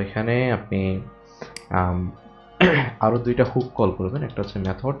 তো এখানে আপনি আরও দুইটা হুক কল করবেন, একটা হচ্ছে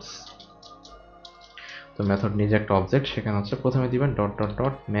মেথডস। তো মেথড নিজে একটা অবজেক্ট, সেখানে হচ্ছে প্রথমে দিবেন dot dot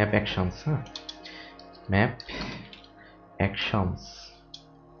dot map actions. হ্যাঁ, ম্যাপ অ্যাকশনস।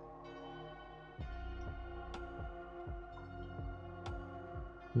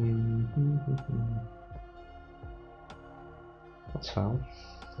 আচ্ছা,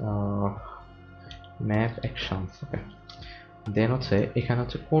 ম্যাপ অ্যাকশনস। ওকে, দেন হচ্ছে এখানে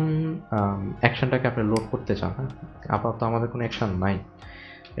হচ্ছে কোন অ্যাকশনটাকে আপনি লোড করতে চান। হ্যাঁ, আপাতত আমাদের কোনো অ্যাকশন নাই,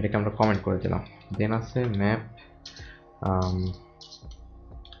 এটাকে আমরা কমেন্ট করে দিলাম। দেন আছে ম্যাপ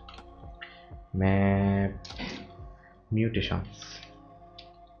ম্যাপ মিউটেশনস।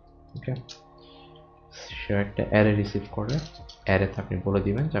 ওকে, সে একটা অ্যারে রিসিভ করে, অ্যারেতে আপনি বলে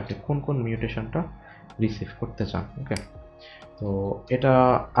দিবেন যে আপনি কোন কোন মিউটেশনটা রিসিভ করতে চান। ওকে, তো এটা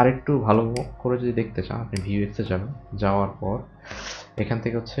আরেকটু ভালো করে যদি দেখতে চান, আপনি ভিউএক্সে যাবেন, যাওয়ার পর এখান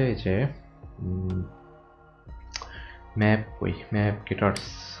থেকে হচ্ছে এই যে ম্যাপ, ওই ম্যাপ গেটার্স,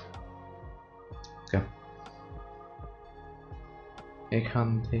 এখান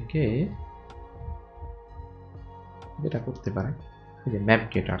থেকে যেটা করতে পারেন, এই যে ম্যাপ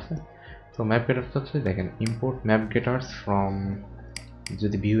গেটার্স। তো ম্যাপ গেটার্স হচ্ছে দেখেন ইম্পোর্ট ম্যাপ গেটার্স ফ্রম,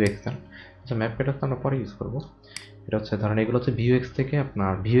 যদি ভিউএক্স দেন, আচ্ছা ম্যাপ গেটার্স আমরা পরে ইউজ করবো। এটা হচ্ছে ধরেন এগুলো হচ্ছে ভিউএক্স থেকে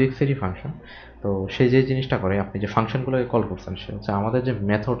আপনার ভিউএক্সেরই ফাংশন। তো সে যে জিনিসটা করে, আপনি যে ফাংশনগুলোকে কল করছেন, সে হচ্ছে আমাদের যে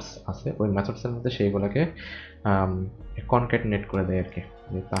মেথডস আছে ওই মেথডসের মধ্যে সেইগুলোকে কনক্যাটিনেট করে দেয় আর কি,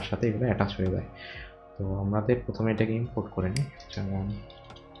 যে তার সাথে এগুলো অ্যাটাচ হয়ে যায়। তো আমাদের প্রথমে এটাকে ইম্পোর্ট করে নিই, যেমন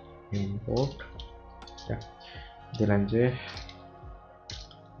ইম্পোর্ট দিলাম যে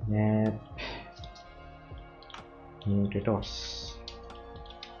ম্যাপ মিউটেটরস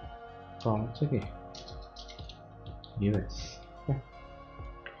ফ্রম হচ্ছে কি ভিউএক্স।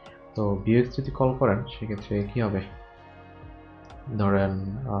 তো ভিউএক্স যদি কল করেন সেক্ষেত্রে কি হবে, ধরেন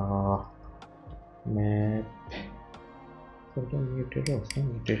ম্যাপ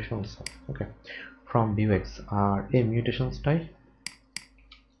মিউটেশনস। ওকে, ফ্রম ভিউএক্স, আর এই মিউটেশনসটাই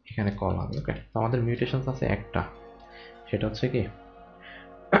এখানে কল হবে। ওকে, তো আমাদের মিউটেশনস আছে একটা, সেটা হচ্ছে কি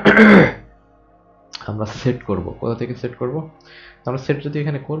আমরা সেট করব, কোথা থেকে সেট করব, আমরা সেট যদি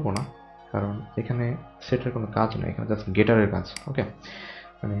এখানে করব না, কারণ এখানে সেটের কোনো কাজ নেই, এখানে জাস্ট গেটারের কাজ। ওকে,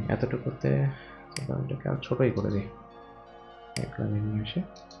 মানে এতটুকুতে এটাকে আর ছোটোই করে দিই, এক লাইনে নিয়ে এসে।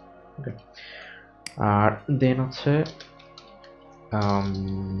 ওকে, আর দেন হচ্ছে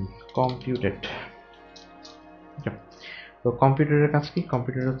কম্পিউটেড। তো কম্পিউটারের কাজ কি,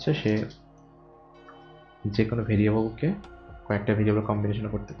 কম্পিউটার হচ্ছে সে যে কোনো ভেরিয়েবলকে কয়েকটা ভেরিয়েবল কম্বিনেশন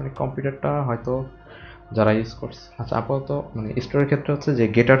করতে পারে। কম্পিউটারটা হয়তো যারা ইউজ করছে, আচ্ছা আপাতত মানে স্টোরের ক্ষেত্রে হচ্ছে যে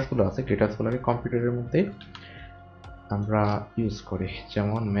গেটার্সগুলো আছে, গেটার্সগুলোকে কম্পিউটারের মধ্যে আমরা ইউজ করি,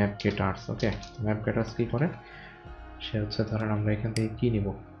 যেমন ম্যাপ গেটার্স। ওকে, ম্যাপ গেটার্স কী করে, সে হচ্ছে ধরেন আমরা এখান থেকে কী নিব,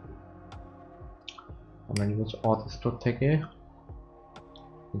 আমরা নিব হচ্ছে অথ স্টোর থেকে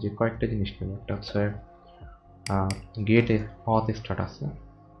যে কয়েকটা জিনিস নেব, একটা হচ্ছে গেট অথ স্ট্যাটাস,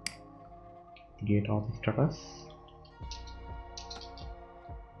 গেট অথ স্ট্যাটাস।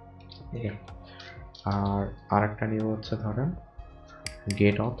 আর আরেকটা নিব হচ্ছে ধরেন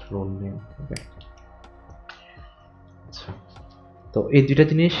গেট অথ রোল নেম। ওকে, আচ্ছা, তো এই দুইটা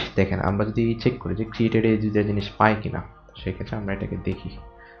জিনিস দেখেন, আমরা যদি চেক করি যে ক্রিয়েটেড এই দুইটা জিনিস পাই কিনা, সেক্ষেত্রে আমরা এটাকে দেখি।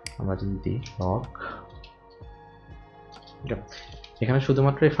 আমরা যদি দিই লগ, এখানে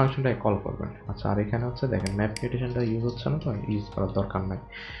শুধুমাত্র এই ফাংশনটাই কল করবেন। আচ্ছা, আর এখানে হচ্ছে দেখেন ম্যাপ মিউটেশনটা ইউজ হচ্ছে না, তো ইউজ করার দরকার নাই।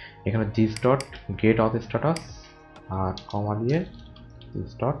 এখানে দিস ডট গেট অথ স্ট্যাটাস আর কমা দিয়ে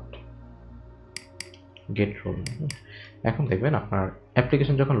দিস ডট গেট রোল। এখন দেখবেন আপনার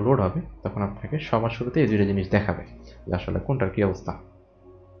অ্যাপ্লিকেশন যখন লোড হবে তখন আপনাকে সবার শুরুতে এই দুইটা জিনিস দেখাবে যে আসলে কোনটার কী অবস্থা।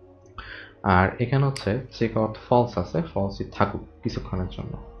 আর এখানে হচ্ছে চেক আউট ফলস আছে, ফলসই থাকুক কিছুক্ষণের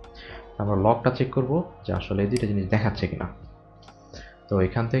জন্য। আমরা লগটা চেক করব যে আসলে এই দুইটা জিনিস দেখাচ্ছে কিনা। তো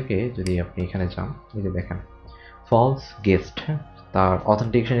এখান থেকে যদি আপনি এখানে যান, এই যে দেখেন ফলস গেস্ট, হ্যাঁ, তার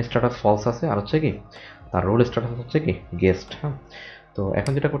অথেন্টিকেশন স্ট্যাটাস ফলস আছে, আর হচ্ছে কি তার রোল স্ট্যাটাস হচ্ছে কি গেস্ট। হ্যাঁ, তো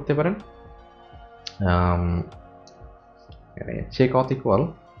এখন যেটা করতে পারেন, চেক অথ ইকুয়াল,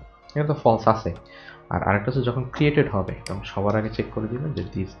 এটা তো ফলস আছে, আর আরেকটা হচ্ছে যখন ক্রিয়েটেড হবে তখন সবার আগে চেক করে দিবেন যে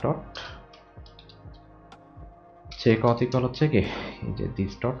দিস ডট চেক অথ ইকুয়াল হচ্ছে কি এই যে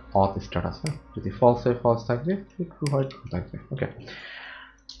দিস ডট অথ স্ট্যাটাস। যদি ফলস হয় ফলস থাকবে, ট্রু হয় ট্রু থাকবে। ওকে,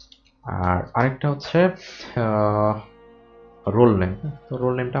 আর আরেকটা হচ্ছে রোল নেম। তো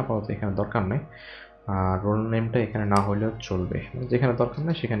রোল নেমটা আপাতত এখানে দরকার নেই, আর রোল নেমটা এখানে না হলেও চলবে, যেখানে দরকার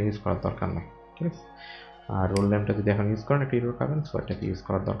নেই সেখানে ইউজ করার দরকার নেই, ঠিক আছে। আর রোল নেমটা যদি এখন ইউজ করেন একটা ইউজ পাবেন, সো এটাকে ইউজ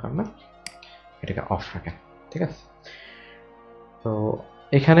করার দরকার নেই, এটাকে অফ রাখেন, ঠিক আছে। তো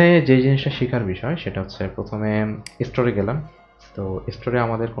এখানে যে জিনিসটা শেখার বিষয় সেটা হচ্ছে প্রথমে স্টোরে গেলাম। তো স্টোরে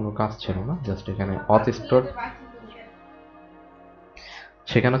আমাদের কোনো কাজ ছিল না, জাস্ট এখানে অথ স্টোর,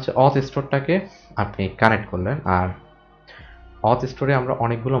 সেখানে হচ্ছে অথ স্টোরটাকে আপনি কানেক্ট করলেন। আর অথ স্টোরে আমরা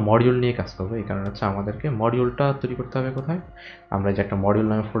অনেকগুলো মডিউল নিয়ে কাজ করবো, এই কারণে হচ্ছে আমাদেরকে মডিউলটা তৈরি করতে হবে কোথায়। আমরা যে একটা মডিউল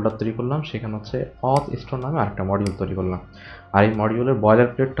নামে ফোল্ডার তৈরি করলাম, সেখানে হচ্ছে অথ স্টোর নামে আরেকটা মডিউল তৈরি করলাম। আর এই মডিউলের বয়লার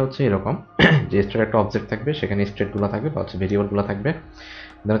প্লেটটা হচ্ছে এরকম যে স্টোরে একটা অবজেক্ট থাকবে, সেখানে স্টেটগুলো থাকবে বা হচ্ছে ভেরিয়েবলগুলো থাকবে,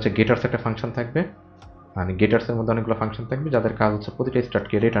 দেন হচ্ছে গেটার্স একটা ফাংশন থাকবে, মানে গেটার্সের মধ্যে অনেকগুলো ফাংশন থাকবে যাদের কাজ হচ্ছে প্রতিটা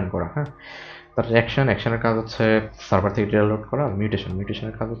স্টার্টকে রিটার্ন করা। হ্যাঁ, তারপর অ্যাকশনের কাজ হচ্ছে সার্ভার থেকে ডেটা লোড করা, আর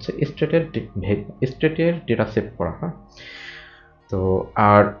মিউটেশনের কাজ হচ্ছে স্টেটের ডেটা সেভ করা। হ্যাঁ, তো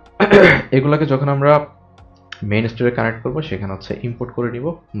আর এগুলোকে যখন আমরা মেইন স্টোরে কানেক্ট করবো, সেখানে হচ্ছে ইম্পোর্ট করে নিব,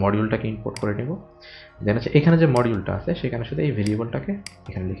 মডিউলটাকে ইম্পোর্ট করে নিব, দেন হচ্ছে এখানে যে মডিউলটা আছে সেখানে শুধু এই ভেরিয়েবলটাকে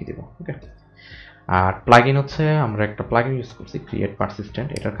এখানে লিখে দিব। ওকে, আর প্লাগইন হচ্ছে আমরা একটা প্লাগইন ইউজ করছি ক্রিয়েট পারসিস্টেন্ট।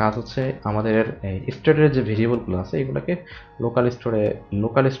 এটার কাজ হচ্ছে আমাদের স্টোরের যে ভেরিয়েবলগুলো আছে এগুলোকে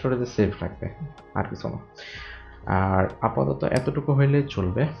লোকাল স্টোরেজে সেভ রাখবে, আর কিছু না। আর আপাতত এতটুকু হইলে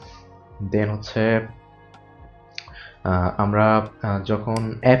চলবে। দেন হচ্ছে আমরা যখন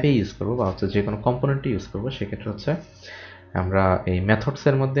অ্যাপে ইউজ করবো বা হচ্ছে যে কোনো কম্পোনেন্টে ইউজ করবো, সেক্ষেত্রে হচ্ছে আমরা এই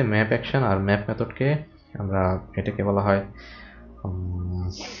মেথডসের মধ্যে ম্যাপ অ্যাকশন আর ম্যাপ মেথডকে আমরা এটাকে বলা হয়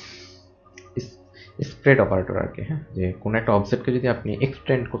স্প্রেড অপারেটর আর কি। হ্যাঁ, যে কোনো একটা অবজেক্টকে যদি আপনি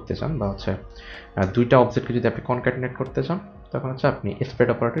এক্সটেন্ড করতে চান বা হচ্ছে দুইটা অবজেক্টকে যদি আপনি কনক্যাটিনেট করতে চান, তখন হচ্ছে আপনি স্প্রেড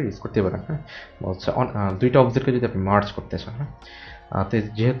অপারেটর ইউজ করতে পারেন। হ্যাঁ, বা হচ্ছে দুইটা অবজেক্টকে যদি আপনি মার্জ করতে চান। হ্যাঁ, তো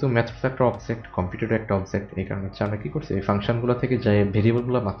যেহেতু মেথডস একটা অবজেক্ট, কম্পিউটার একটা অবজেক্ট, এই কারণে হচ্ছে আমরা কী করছি এই ফাংশনগুলো থেকে যে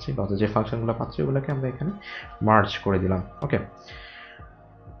ভেরিয়েবলগুলো পাচ্ছি বা যে ফাংশনগুলো পাচ্ছি ওগুলোকে আমরা এখানে মার্জ করে দিলাম। ওকে,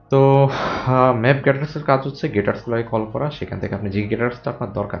 তো ম্যাপ গেটার্সের কাজ হচ্ছে গেটার্সগুলোকে কল করা, সেখান থেকে আপনি যে গেটার্সটা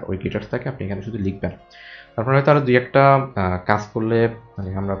আপনার দরকার ওই গেটার্সটাকে আপনি এখানে শুধু লিখবেন। তারপরে হয়তো আরও দুই একটা কাজ করলে, মানে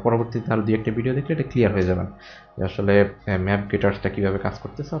আমরা পরবর্তীতে আরও দুই একটা ভিডিও দেখলে এটা ক্লিয়ার হয়ে যাবেন যে আসলে ম্যাপ গেটার্সটা কীভাবে কাজ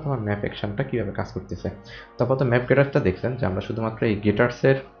করতেছে অথবা ম্যাপ অ্যাকশনটা কীভাবে কাজ করতেছে। তারপর তো ম্যাপ গেটার্সটা দেখলেন যে আমরা শুধুমাত্র এই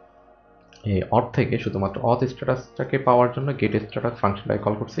গেটার্সের এই অথ থেকে শুধুমাত্র অথ স্ট্যাটাসটাকে পাওয়ার জন্য গেট স্ট্যাটাস ফাংশনটাকে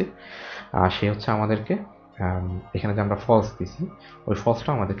কল করছি, আর সে হচ্ছে আমাদেরকে এখানে যে আমরা ফলস দিছি ওই ফলসটা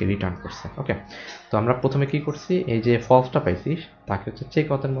আমাদেরকে রিটার্ন করছে। ওকে, তো আমরা প্রথমে কি করছি, এই যে ফলসটা পাইছি তাকে হচ্ছে চেক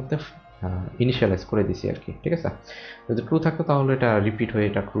অথের মধ্যে ইনিশিয়ালাইজ করে দিছি আর কি, ঠিক আছে। যদি ট্রু থাকতো তাহলে এটা রিপিট হয়ে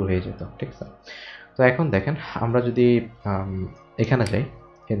এটা ট্রু হয়ে যেত, ঠিক আছে। তো এখন দেখেন আমরা যদি এখানে যাই,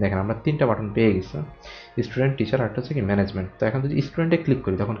 দেখেন আমরা তিনটা বাটন পেয়ে গেছি, স্টুডেন্ট, টিচার, আর একটা হচ্ছে কি ম্যানেজমেন্ট। তো এখন যদি স্টুডেন্টে ক্লিক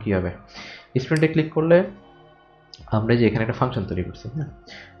করি তখন কী হবে, স্টুডেন্টে ক্লিক করলে আমরা যে এখানে একটা ফাংশন তৈরি করছি। হ্যাঁ,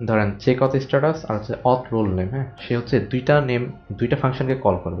 ধরেন চেক অথ স্ট্যাটাস আর হচ্ছে অথ রোল নেম। হ্যাঁ, সে হচ্ছে দুইটা ফাংশনকে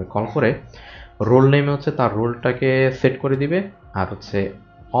কল করবে, কল করে রোল নেমে হচ্ছে তার রোলটাকে সেট করে দিবে, আর হচ্ছে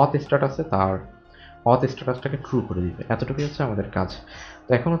অথ স্ট্যাটাসে তার অথ স্ট্যাটাসটাকে ট্রু করে দিবে। এতটুকুই হচ্ছে আমাদের কাজ। তো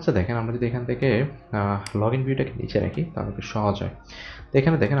এখন হচ্ছে দেখেন আমরা যদি এখান থেকে লগ ইন ভিউটাকে নিচে রাখি তাহলে একটু সহজ হয়। তো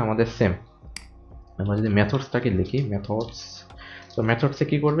এখানে দেখেন আমাদের সেম, আমরা যদি মেথডসটাকে লিখি মেথডস, তো মেথডসে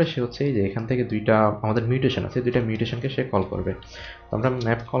কী করবে সে হচ্ছে এই যে এখান থেকে দুইটা আমাদের মিউটেশন আছে, দুইটা মিউটেশনকে সে কল করবে। তো আমরা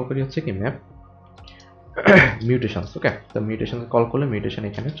ম্যাপ কল করি হচ্ছে কি ম্যাপ মিউটেশনস। ওকে, তো মিউটেশনকে কল করলে মিউটেশন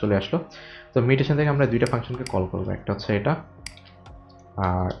এখানে চলে আসলো। তো মিউটেশন থেকে আমরা দুইটা ফাংশনকে কল করবো, একটা হচ্ছে এটা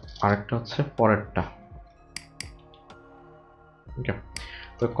আর আরেকটা হচ্ছে পরেরটা। ওকে,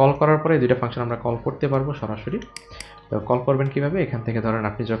 তো কল করার পরে দুইটা ফাংশন আমরা কল করতে পারবো সরাসরি। তো কল করবেন কিভাবে, এখান থেকে ধরেন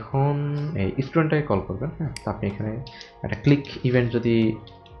আপনি যখন এই স্টুডেন্টটাকে কল করবেন, হ্যাঁ, তো আপনি এখানে একটা ক্লিক ইভেন্ট যদি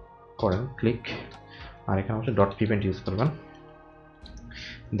করেন, ক্লিক, আর এখানে হচ্ছে ডট ইভেন্ট ইউজ করবেন।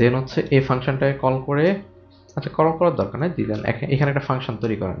 দেন হচ্ছে এই ফাংশনটাকে কল করে, আচ্ছা কল করার দরকার নেই, দিলেন এখানে একটা ফাংশন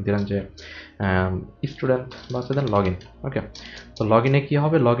তৈরি করেন, দিলেন যে স্টুডেন্ট বা হচ্ছে দেন লগ ইন। ওকে, তো লগ ইনে কী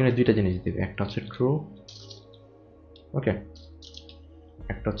হবে, লগ ইনে দুইটা জিনিস দিবে, একটা হচ্ছে ট্রু, ওকে,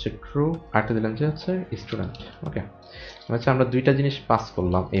 একটা হচ্ছে ট্রু, আরেকটা দিলেন যে হচ্ছে স্টুডেন্ট। ওকে, হচ্ছে আমরা দুইটা জিনিস পাস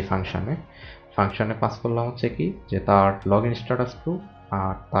করলাম এই ফাংশনে পাস করলাম হচ্ছে কি যে তার লগ ইন স্ট্যাটাস ট্রু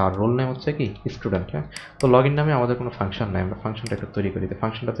আর তার রোল নেম হচ্ছে কি স্টুডেন্ট। হ্যাঁ, তো লগ ইন নামে আমাদের কোনো ফাংশন নাই, আমরা ফাংশনটা একটু তৈরি করি।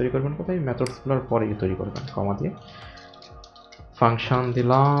 ফাংশনটা তৈরি করবেন কোথায়, মেথডসগুলোর পরেই তৈরি করবেন, কমা দিয়ে ফাংশন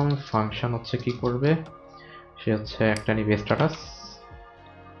দিলাম। ফাংশন হচ্ছে কি করবে, সে হচ্ছে একটা নিবে স্ট্যাটাস,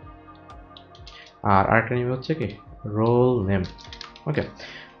 আর আরেকটা নেবে হচ্ছে কি রোল নেম। ওকে,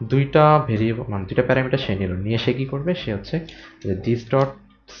 দুইটা ভেরিয়েবল মানে দুইটা প্যারামিটার সে নিয়ে সে কি করবে, সে হচ্ছে যে this dot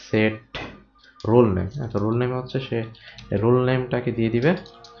set role name. তো রোল নেমে হচ্ছে সে রোল নেমটাকে দিয়ে দিবে,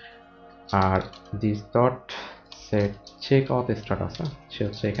 আর দিস ডট সেট চেক অথ স্ট্যাটাস, সে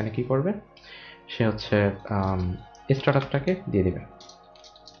হচ্ছে এখানে কি করবে, সে হচ্ছে স্ট্যাটাসটাকে দিয়ে দিবে।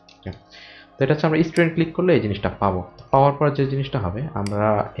 তো এটা হচ্ছে আমরা স্টুডেন্ট ক্লিক করলে এই জিনিসটা পাবো। পাওয়ার পর যে জিনিসটা হবে, আমরা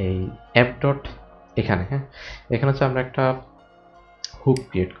এই অ্যাপ ডট এখানে, হ্যাঁ এখানে হচ্ছে আমরা একটা হুক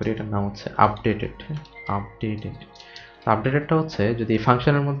ক্রিয়েট করি, এটার নাম হচ্ছে আপডেটেড। আপডেটেডটা হচ্ছে যদি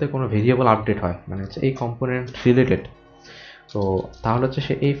ফাংশনের মধ্যে কোনো ভেরিয়েবল আপডেট হয়, মানে হচ্ছে এই কম্পোনেন্ট রিলেটেড, তো তাহলে হচ্ছে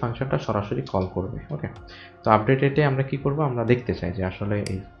সে এই ফাংশনটা সরাসরি কল করবে। ওকে, তো আপডেটেডে আমরা কি করব, আমরা দেখতে চাই যে আসলে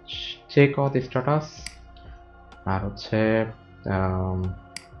এই চেক অথ স্ট্যাটাস আর হচ্ছে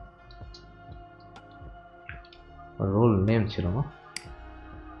রোল নেম ছিল না,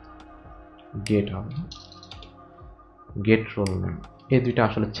 গেট হবে, গেট রোল নেম, এই দুইটা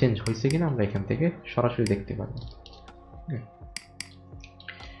আসলে চেঞ্জ হয়েছে কিনা আমরা এখান থেকে সরাসরি দেখতে পারবো।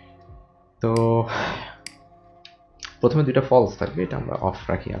 তো প্রথমে দুইটা ফলস থাকবে, এটা আমরা অফ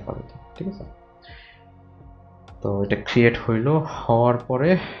রাখি আপাতত, ঠিক আছে। তো এটা ক্রিয়েট হইলো, হওয়ার পরে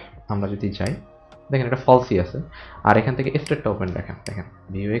আমরা যদি যাই, দেখেন এটা ফলসই আছে, আর এখান থেকে স্টোরটা ওপেন রাখেন, দেখেন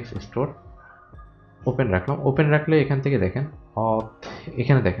vuex স্টোর ওপেন রাখলাম। ওপেন রাখলে এখান থেকে দেখেন অথ,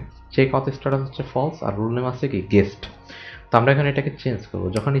 এখানে দেখেন চেক অথ স্ট্যাটাস হচ্ছে ফলস আর রুল নেম আছে কি গেস্ট। তো আমরা এখানে এটাকে চেঞ্জ করবো,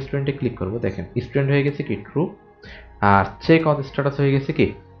 যখন স্টুডেন্টে ক্লিক করবো দেখেন স্টুডেন্ট হয়ে গেছে কি ট্রু, আর চেক অথ স্ট্যাটাস হয়ে গেছে কি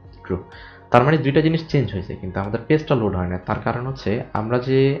ট্রু। তার মানে দুইটা জিনিস চেঞ্জ হয়েছে, কিন্তু আমাদের পেজটা লোড হয় না। তার কারণ হচ্ছে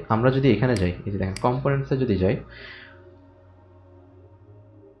আমরা যদি এখানে যাই, এই যে দেখেন কম্পোনেন্টসে যদি যাই,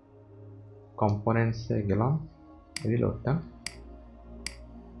 কম্পোনেন্টসে গেলাম, রিলোডটা,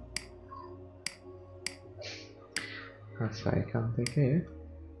 আচ্ছা এখান থেকে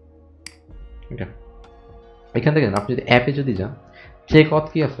আপনি যদি অ্যাপে যদি যান, চেক অথ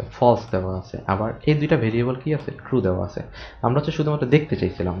কি আছে ফলস দেওয়া আছে, আবার এই দুইটা ভেরিয়েবল কি আছে ট্রু দেওয়া আছে। আমরা হচ্ছে শুধুমাত্র দেখতে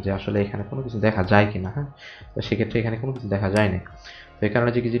চাইছিলাম যে আসলে এখানে কোনো কিছু দেখা যায় কিনা, হ্যাঁ তো সেক্ষেত্রে এখানে কোনো কিছু দেখা যায় না। তো এই কারণে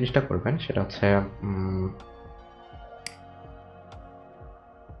যে জিনিসটা করবেন সেটা হচ্ছে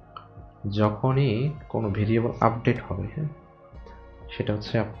যখনই কোনো ভেরিয়েবল আপডেট হবে, হ্যাঁ সেটা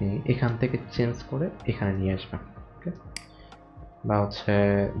হচ্ছে আপনি এখান থেকে চেঞ্জ করে এখানে নিয়ে আসবেন। ওকে, বা হচ্ছে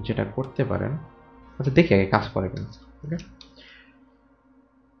যেটা করতে পারেন, আচ্ছা দেখি আগে কাজ করে কিনা। ওকে,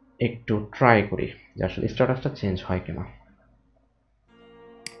 একটু ট্রাই করি যে আসলে স্ট্যাটাসটা চেঞ্জ হয় কিনা।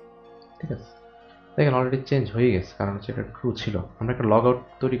 ঠিক আছে, দেখেন অলরেডি চেঞ্জ হয়ে গেছে, কারণ হচ্ছে এটা ট্রু ছিল। আমরা একটা লগ আউট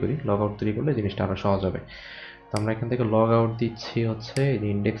তৈরি করি, লগ আউট তৈরি করলে জিনিসটা আরও সহজ হবে। তো আমরা এখান থেকে লগ আউট দিচ্ছি হচ্ছে এই যে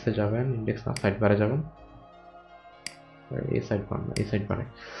ইন্ডেক্সে যাবেন, ইন্ডেক্স না সাইড বারে যাবেন, এই সাইড বার না এই সাইড বারে।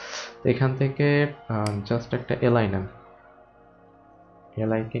 তো এখান থেকে জাস্ট একটা এলআই নেন,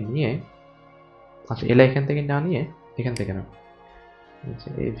 এলআইকে নিয়ে, আচ্ছা এলআই এখান থেকে না নিয়ে এখান থেকে না,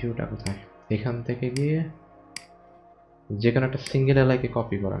 এই ভিউটা কোথায়, এখান থেকে গিয়ে যে কোনো একটা সিঙ্গেল এলআইকে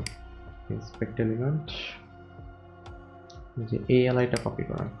কপি করেন, ইন্সপেক্ট এলিমেন্ট, যে এই এলআইটা কপি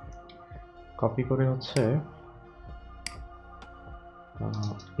করেন, কপি করে হচ্ছে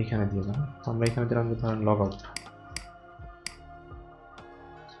এখানে দিয়ে দেন। আমরা এখানে দিলাম যে ধরেন লগ আউট।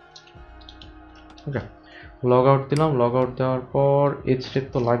 ওকে, লগ আউট দিলাম, লগ আউট দেওয়ার পর এই স্টেপ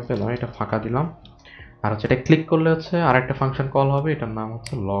তো লাগবে না, এটা ফাঁকা দিলাম। আর হচ্ছে এটা ক্লিক করলে হচ্ছে আরেকটা ফাংশন কল হবে, এটার নাম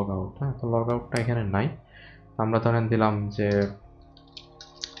হচ্ছে লগ আউট। হ্যাঁ, তো লগ আউটটা এখানে নাই, আমরা ধরেন দিলাম যে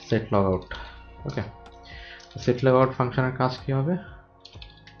সেট লগ আউট। ওকে, সেট লগ আউট ফাংশনের কাজ কি হবে,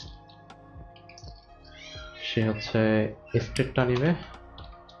 সে হচ্ছে স্টেটটা নিবে।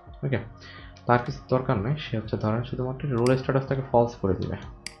 ওকে, তার কিছু দরকার নেই, সে হচ্ছে ধরেন শুধুমাত্র রোল স্ট্যাটাসটাকে ফলস করে দিবে,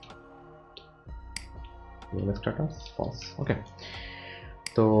 রোল স্ট্যাটাস ফলস। ওকে,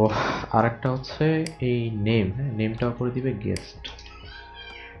 তো আরেকটা হচ্ছে এই নেম, হ্যাঁ নেমটাও করে দিবে গেস্ট।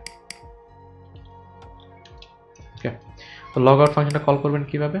 ওকে, তো লগ আউট ফাংশনটা কল করবেন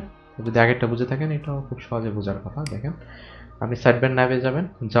কিভাবে, যদি আগেরটা বুঝে থাকেন এটাও খুব সহজে বোঝার কথা। দেখেন আপনি সাইডবার ন্যাবে যাবেন,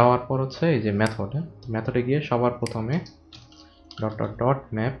 যাওয়ার পর হচ্ছে এই যে মেথড, মেথডে গিয়ে সবার প্রথমে ডট ডট ডট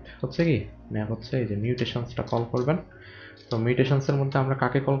ম্যাপ হচ্ছে কি, ম্যাপ হচ্ছে এই যে মিউটেশনসটা কল করবেন। তো মিউটেশনসের মধ্যে আমরা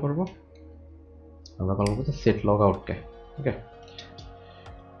কাকে কল করব, আমরা কল করবো সেট লগ আউটকে। ওকে,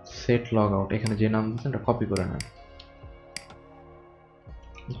 সেট লগ আউট, এখানে যে নাম দিচ্ছেন এটা কপি করে নেন।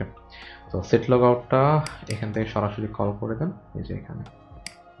 ওকে, তো সেট লগ আউটটা এখান থেকে সরাসরি কল করে দেন, এই যে এখানে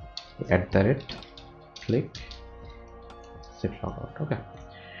 @ক্লিক সেট লগ আউট। ওকে,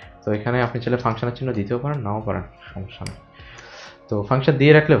 তো এখানে আপনি চাইলে ফাংশনের চিহ্ন দিতেও পারেন, নাও পারেন, সমস্যা নেই। তো ফাংশন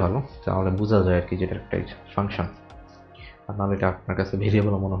দিয়ে রাখলে ভালো, তাহলে বোঝা যায় আর কি যেটা একটা ফাংশন, আর নাহলে এটা আপনার কাছে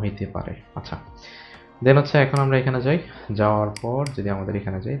ভেরিয়েবল মনে হইতে পারে। আচ্ছা, দেন হচ্ছে এখন আমরা এখানে যাই, যাওয়ার পর যদি আমাদের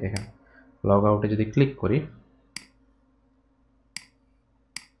এখানে যাই, দেখেন লগ আউটে যদি ক্লিক করি,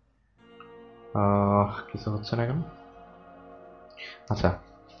 কিছু হচ্ছে না কেন? আচ্ছা,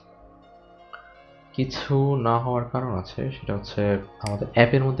 কিছু না হওয়ার কারণ আছে, সেটা হচ্ছে আমাদের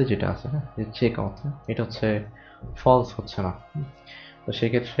অ্যাপের মধ্যে যেটা আছে, হ্যাঁ, যে চেক আউট, এটা হচ্ছে ফলস হচ্ছে না। তো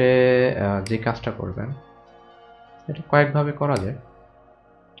সেক্ষেত্রে যে কাজটা করবেন, এটা কয়েকভাবে করা যায়।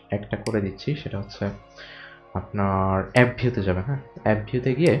 একটা করে দিচ্ছি, সেটা হচ্ছে আপনার অ্যাপ ভিউতে যাবেন। হ্যাঁ, অ্যাপ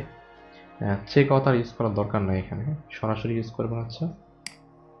ভিউতে গিয়ে চেক আউট আর ইউজ করার দরকার নাই এখানে, হ্যাঁ, সরাসরি ইউজ করবেন হচ্ছে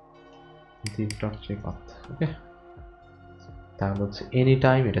দিস ডট চেক আউট। ওকে, তাহলে হচ্ছে এনি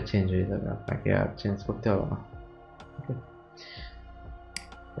টাইম এটা চেঞ্জ হয়ে যাবে, আপনাকে আর চেঞ্জ করতে হবে না। ওকে,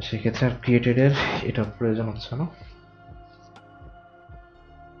 সেক্ষেত্রে আর ক্রিয়েটেডের এটার প্রয়োজন হচ্ছে না।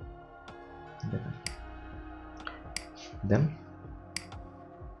 দেন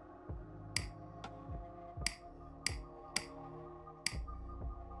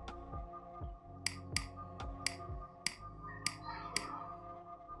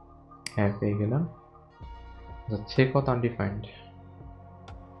হ্যাঁ, পেয়ে গেলাম। Check out undefined.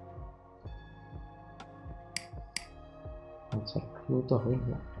 আচ্ছা, ট্রু তো হইল,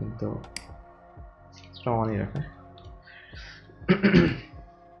 কিন্তু অনই রাখে।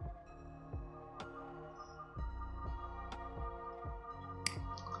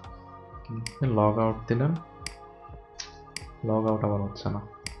 লগ আউট দিলাম, লগ আউট আবার হচ্ছে না।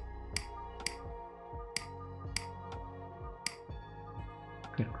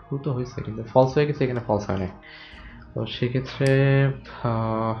 ট্রু তো হয়েছে, কিন্তু ফলস হয়ে গেছে, এখানে ফলস হয় নাই। তো সেক্ষেত্রে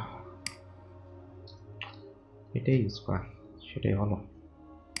এটাই ইউজ করা, সেটাই ভালো।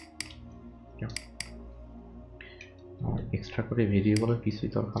 আর এক্সট্রা করে ভেরিয়েবলের কিছুই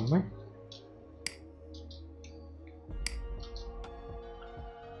দরকার নয়।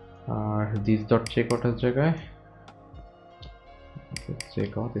 আর দিস ডট চেক আউটের জায়গায়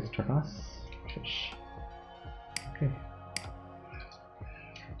চেক আউট স্ট্যাটাস শেষ। ওকে,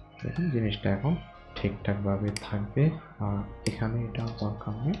 দেখুন জিনিসটা এখন ঠিকঠাকভাবে থাকবে। আর এখানে এটা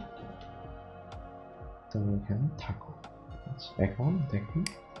দরকার নেই, তুমি এখানে থাকো। আচ্ছা, এখন দেখুন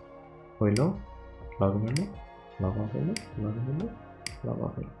হইল, লগ ইন হইল, লগ আউট হইল, লগ ইন হইল, লগ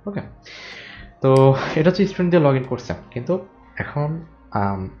আউট হইল। ওকে, তো এটা হচ্ছে স্টুডেন্ট দিয়ে লগ ইন করছে, কিন্তু এখন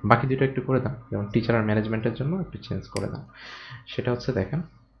বাকি দুটো একটু করে দাও, যেমন টিচার আর ম্যানেজমেন্টের জন্য একটু চেঞ্জ করে দাও। সেটা হচ্ছে দেখেন,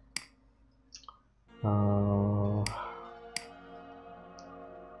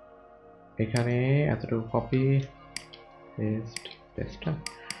 এখানে এতটুকু কপি পেস্ট পেস্ট,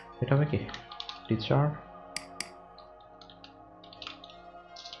 এটা হবে কি টিচার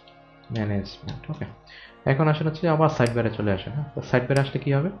ম্যানেজমেন্ট। ওকে, এখন আসলে হচ্ছে আবার সাইড বারে চলে আসে। হ্যাঁ, তো সাইড বারে আসলে কি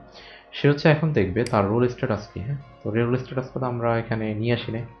হবে, সে হচ্ছে এখন দেখবে তার রোল স্ট্যাটাস কি। হ্যাঁ, তো রোল স্ট্যাটাস তো আমরা এখানে নিয়ে আসি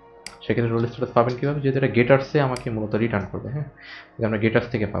না, সেক্ষেত্রে রোল স্ট্যাটাস পাবেন কীভাবে, যেহেতু এটা গেটার্সে আমাকে মূলত রিটার্ন করবে। হ্যাঁ, যে আমরা গেটার্স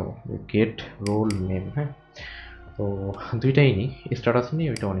থেকে পাবো গেট রোল নেম। হ্যাঁ, তো দুইটাই নিই, স্ট্যাটাস নিই,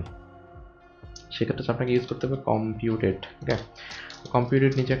 ওইটাও নিই। সেক্ষেত্রে আপনাকে ইউজ করতে হবে কম্পিউটেড। ওকে,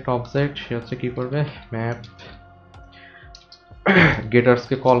 কম্পিউটেড নিচে একটা অবজেক্ট, সে হচ্ছে কি করবে, ম্যাপ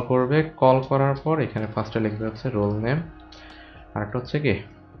গেটার্সকে কল করবে, কল করার পর এখানে ফার্স্টে লিখবে হচ্ছে রোল নেম, আর একটা হচ্ছে কি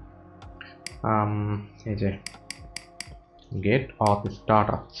এই যে গেট অফ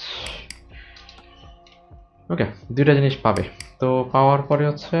স্টার্টাস। ওকে, দুইটা জিনিস পাবে। তো পাওয়ার পরে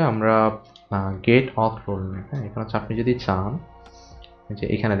হচ্ছে আমরা গেট অফ রোল নেম। হ্যাঁ, এখানে হচ্ছে আপনি যদি চান যে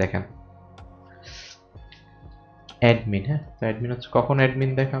এখানে দেখেন অ্যাডমিন। হ্যাঁ, তো অ্যাডমিন হচ্ছে কখন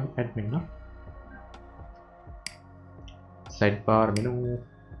অ্যাডমিন দেখাম, অ্যাডমিন না, সাইড বার মেনু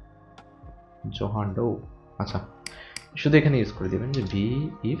জোহান্ডো। আচ্ছা, শুধু এখানে ইউজ করে দিবেন যে ভি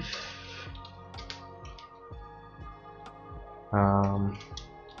ইফ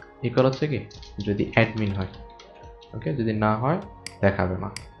ইকুয়াল হচ্ছে কি যদি অ্যাডমিন হয়। ওকে, যদি না হয় দেখাবে না।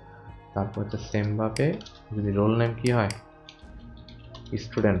 তারপর হচ্ছে সেমভাবে যদি রোল নেম কি হয়,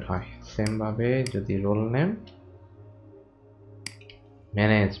 স্টুডেন্ট হয়, সেমভাবে যদি রোল নেম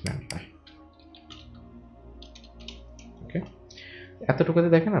ম্যানেজমেন্ট হয়। ওকে, এতটুকুতে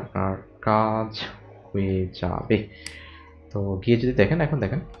দেখেন আপনার কাজ হয়ে যাবে। তো গিয়ে যদি দেখেন, এখন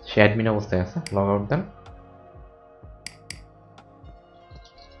দেখেন সে অ্যাডমিন অবস্থায় আছে, লগ আউট দেন।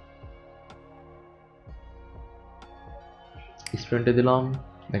 স্টুডেন্টে দিলাম,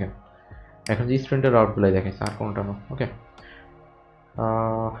 দেখেন এখন যে স্টুডেন্টের আউটগুলাই দেখাচ্ছে, আর কোনোটা না। ওকে,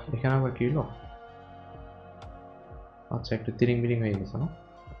 এখানে আবার কি হলো, আচ্ছা একটু তিরিং বিরিং হয়ে গেছে না।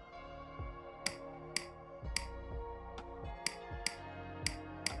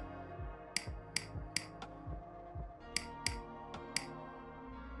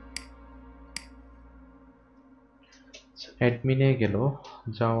 অ্যাডমিনে গেল,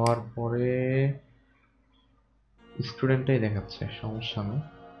 যাওয়ার পরে স্টুডেন্টটাই দেখাচ্ছে, সমস্যা নেই।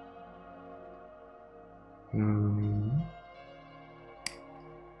 এই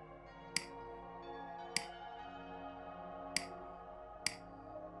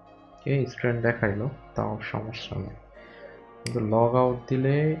স্টুডেন্ট দেখাইলো, তাও সমস্যা নেই, কিন্তু লগ আউট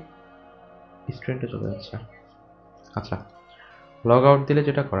দিলে স্টুডেন্টে চলে যাচ্ছে। আচ্ছা, লগ আউট দিলে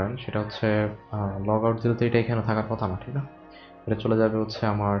যেটা করেন সেটা হচ্ছে, লগ আউট দিলে তো এটা এখানে থাকার কথা না, ঠিক না? এটা চলে যাবে হচ্ছে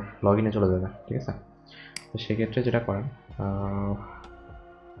আমার লগ ইনে চলে যাবে, ঠিক আছে? তো সেক্ষেত্রে যেটা করেন,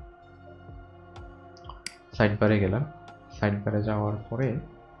 সাইড বারে গেলাম, সাইড বারে যাওয়ার পরে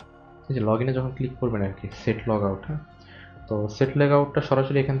এই যে লগ ইনে যখন ক্লিক করবেন আর কি, সেট লগ আউট, হ্যাঁ, তো সেট লগ আউটটা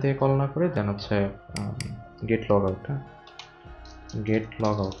সরাসরি এখান থেকে কল না করে দেন হচ্ছে গেট লগ আউট, হ্যাঁ, গেট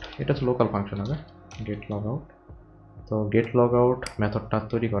লগ আউট, এটা হচ্ছে লোকাল ফাংশন হবে, গেট লগ আউট। তো গেট লগ আউট মেথডটা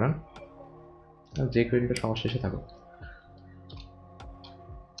তৈরি করেন, যে কোয়েরিটা সবার শেষে থাকুক,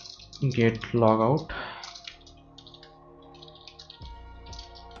 গেট লগ আউট।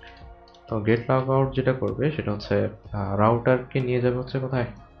 তো গেট লগ আউট যেটা করবে সেটা হচ্ছে রাউটারকে নিয়ে যাবে হচ্ছে কোথায়,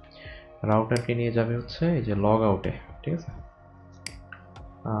 রাউটারকে নিয়ে যাবে হচ্ছে এই যে লগ আউটে, ঠিক আছে?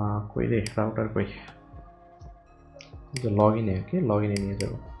 কই রে রাউটার, কই যে লগ ইনে আর কি, লগ ইনে নিয়ে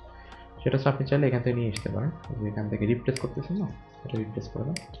যাবো, সেটা হচ্ছে আপনি চাইলে এখান থেকে নিয়ে আসতে পারেন, এখান থেকে রিপ্লেস করতেছেন না, এটা রিপ্লেস করে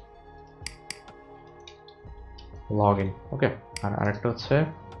দেন লগ ইন, ওকে। আর আরেকটা হচ্ছে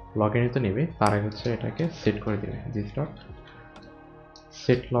লগ ইন তো নিবে, তার আগে হচ্ছে এটাকে সেট করে দিবে, this dot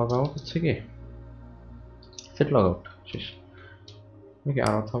set log out হচ্ছে কি, সেট লগ আউট শেষ, ওকে।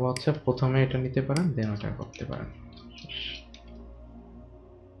 আর অথবা হচ্ছে প্রথমে এটা নিতে পারেন, দেন ওটা করতে পারেন, শেষ।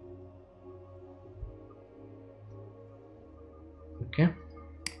 ওকে,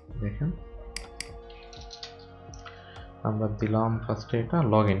 দেখেন আমরা দিলাম ফার্স্টে এটা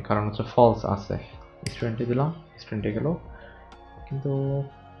লগ ইন, কারণ হচ্ছে ফলস আছে, স্টুডেন্টে দিলাম, স্টুডেন্টে গেল, কিন্তু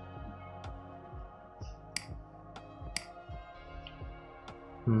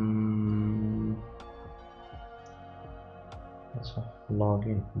আচ্ছা লগ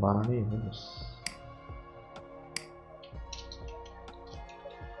ইন বানানি বুঝ,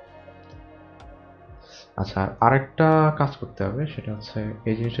 আচ্ছা আরেকটা কাজ করতে হবে, সেটা হচ্ছে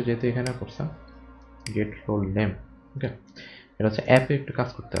এই জিনিসটা যেহেতু এখানে করছেন গেট রোল নেম, ওকে, এটা হচ্ছে অ্যাপে একটু কাজ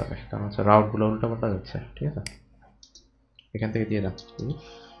করতে হবে, কারণ হচ্ছে রাউটগুলো উল্টাপাল্টা যাচ্ছে, ঠিক আছে? এখান থেকে দিয়ে দাও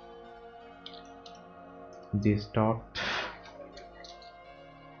this dot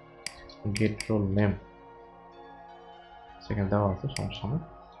gate role name, সেখানে দেওয়া আছে, সমস্যা না।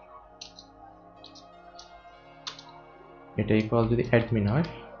 এটা ইকুয়াল যদি অ্যাডমিন হয়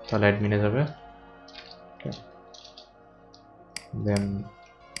তাহলে অ্যাডমিনে যাবে, দেন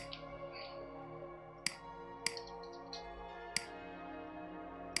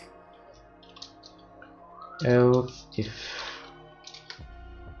else if,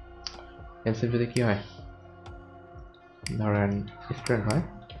 else if যদি কি হয়, ধরেন স্টুডেন্ট হয়,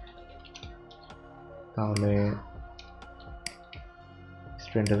 তাহলে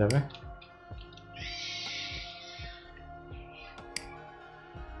স্টুডেন্টে যাবে,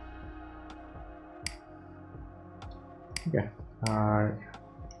 ঠিক আছে? আর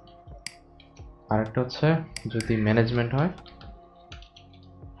আরেকটা হচ্ছে যদি ম্যানেজমেন্ট হয়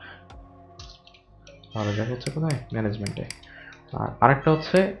তাহলে যাবে হচ্ছে কোথায়, ম্যানেজমেন্টে। আর আরেকটা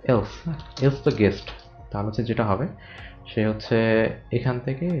হচ্ছে এলস, এলস তো গেস্ট, তাহলে হচ্ছে যেটা হবে সে হচ্ছে এখান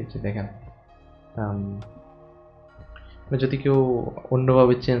থেকে যে দেখেন, যদি কেউ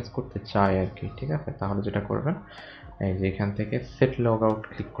অন্যভাবে চেঞ্জ করতে চায় আর কি, ঠিক আছে, তাহলে যেটা করবেন এই যে এখান থেকে সেট লগ আউট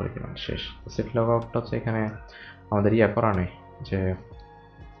ক্লিক করে দেবেন, শেষ। সেট লগ আউটটা হচ্ছে এখানে আমাদের ইয়া করা নেই, যে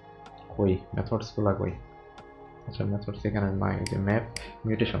কই মেথডসগুলো কই, আচ্ছা মেথডস এখানে নাই, যে ম্যাপ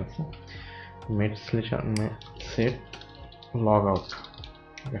মিউটেশন আছে, সেট লগ আউট,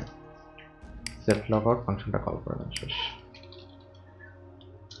 ওকে, সেট লগ আউট ফাংশনটা কল করে দেন, শেষ।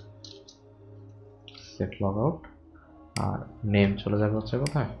 সেট লগ আউট, আর নেম চলে যাবে হচ্ছে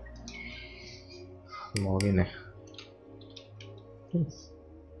কোথায়, লগ ইনে,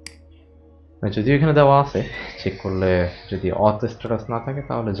 যদিও এখানে দেওয়া আছে, চেক করলে যদি অথ স্ট্যাটাস না থাকে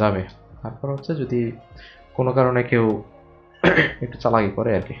তাহলে যাবে। তারপর হচ্ছে যদি কোনো কারণে কেউ একটু চালাকি করে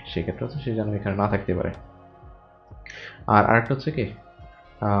আর কি, সেক্ষেত্রে হচ্ছে সে যেন এখানে না থাকতে পারে। আর আরেকটা হচ্ছে কি,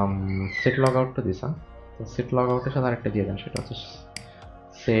 সেট লগ আউটটা দিয়েছেন, তো সেট লগ আউটের সাথে আরেকটা দিয়ে দেন, সেটা হচ্ছে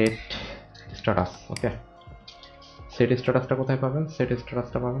সেট স্ট্যাটাস, ওকে। সেট স্ট্যাটাসটা কোথায় পাবেন, সেট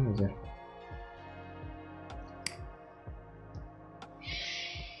স্ট্যাটাসটা পাবেন এই যে,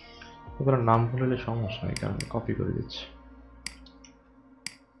 এগুলোর নাম ভুলে সমস্যা, এই কারণে কপি করে দিচ্ছি।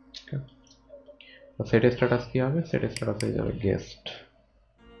 তো সেট স্ট্যাটাস কি হবে, সেট স্ট্যাটাস হয়ে যাবে গেস্ট।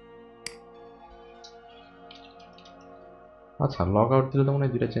 আচ্ছা লগ আউট দিলে তো মনে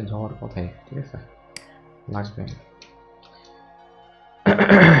হয় দুইটা চেঞ্জ হওয়ার কথাই, ঠিক আছে, লাগবে।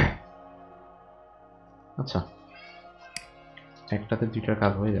 আচ্ছা, একটাতে দুইটার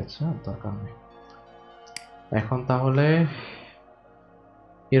কাজ হয়ে যাচ্ছে, দরকার নেই। এখন তাহলে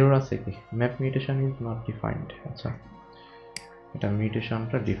এরর আছে কি? Map mutation is not defined. আচ্ছা, এটা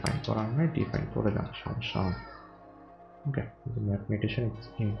মিউটেশনটা ডিফাইন করা নাই, ডিফাইন করে দেন, সমস্যা নেই। ওকে, ম্যাপ মিউটেশন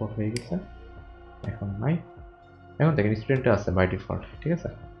ইম্পোর্ট হয়ে গেছে, এখন নাই। এখন দেখেন স্টুডেন্টে আছে বাই ডিফল্ট, ঠিক আছে।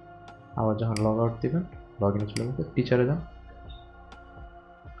 আবার যখন লগ আউট দিবেন, লগ ইন চলে গেছে, টিচারে যান,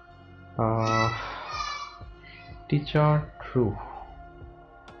 টিচার ট্রু।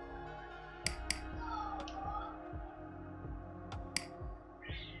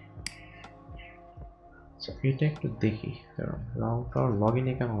 আচ্ছা, এটা একটু দেখি, রাউটার লগ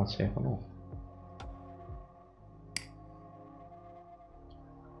ইনে কেন আছে এখনো।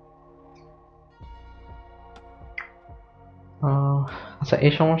 আচ্ছা,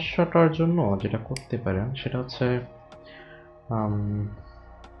 এই সমস্যাটার জন্য যেটা করতে পারেন সেটা হচ্ছে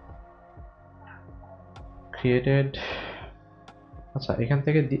ক্রিয়েটেড, আচ্ছা এখান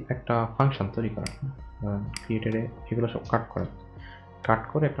থেকে একটা ফাংশন তৈরি করেন, ক্রিয়েটেডে এগুলো সব কাট করেন, কাট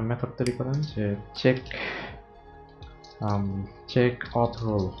করে একটা মেথড তৈরি করেন যে চেক চেক অথ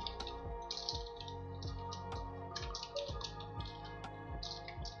রোল।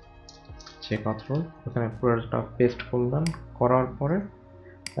 চেক অথ রোল ওখানে পুরোটা পেস্ট করলেন, করার পরে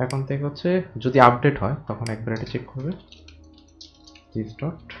এখন থেকে হচ্ছে যদি আপডেট হয় তখন একবার এটা চেক করবে দিস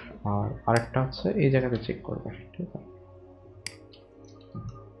ডট, আর আরেকটা হচ্ছে এই জায়গাতে চেক করবে, ঠিক আছে।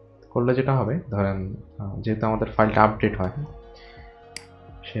 করলে যেটা হবে, ধরেন যেহেতু আমাদের ফাইলটা আপডেট হয়,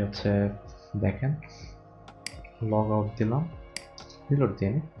 সে হচ্ছে দেখেন লগ আউট দিলাম, রিলোড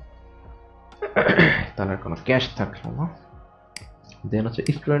দিয়ে নি, তাহলে কোনো ক্যাশ থাকলো না। দেন হচ্ছে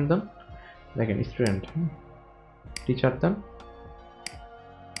স্টুডেন্ট দেন, দেখেন স্টুডেন্ট, টিচার দেন,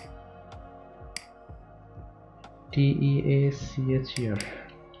 TEACHER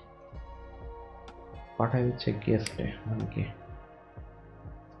পাঠাই দিচ্ছে গেস্টে, মানে কি?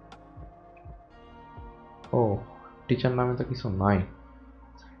 ও, টিচার নামে তো কিছু নাই,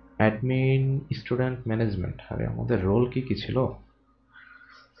 অ্যাডমিন স্টুডেন্ট ম্যানেজমেন্ট। আরে আমাদের রোল কি কি ছিল?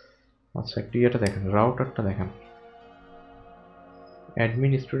 আচ্ছা, একটু এটা দেখেন, রাউটারটা দেখেন,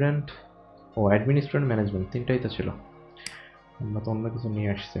 অ্যাডমিন স্টুডেন্ট, ও অ্যাডমিন স্টুডেন্ট ম্যানেজমেন্ট, তিনটাই তো ছিল, আমরা তো অন্য কিছু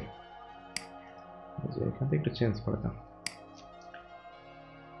নিয়ে আসছি। এখান থেকে একটু চেঞ্জ করে দাও,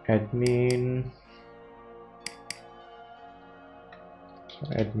 অ্যাডমিন,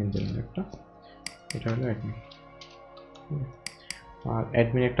 অ্যাডমিন দিলাম একটা, এটা হলো অ্যাডমিন, আর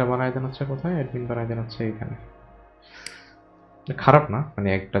অ্যাডমিন একটা বানাই দেন হচ্ছে কোথায়, অ্যাডমিন বানাই দেন হচ্ছে এখানে। খারাপ না, মানে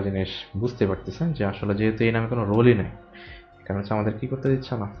একটা জিনিস বুঝতে পারতেছেন যে আসলে যেহেতু এই নামে কোনো রোলই নেই, কারণ হচ্ছে আমাদের কি করতে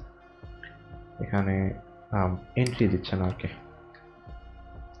দিচ্ছে না, এখানে এন্ট্রি দিচ্ছে না আর কি।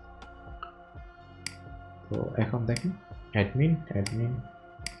 তো এখন দেখেন admin admin,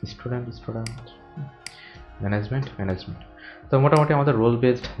 student student, management management. তো মোটামুটি আমাদের রোল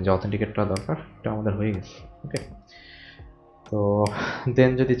বেসড যে অথেন্টিকেটটা দরকার এটা আমাদের হয়ে গেছে। ওকে, তো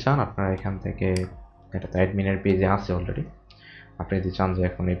দেন যদি চান আপনারা এখান থেকে, এটা তো অ্যাডমিনের পেজে আছে অলরেডি, আপনি যদি চান যে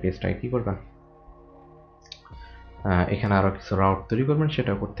এখন এই পেজটাকে কী করবেন, এখানে আরও কিছু রাউট তৈরি করবেন,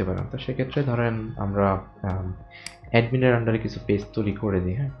 সেটাও করতে পারেন। তো সেক্ষেত্রে ধরেন আমরা অ্যাডমিনের আন্ডারে কিছু পেজ তৈরি করে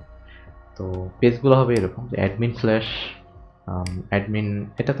দিই, হ্যাঁ। তো পেজগুলো হবে এরকম যে অ্যাডমিন স্ল্যাশ অ্যাডমিন,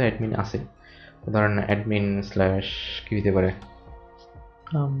 এটা তো অ্যাডমিন আছে, ধরেন অ্যাডমিন স্ল্যাশ কী হতে পারে,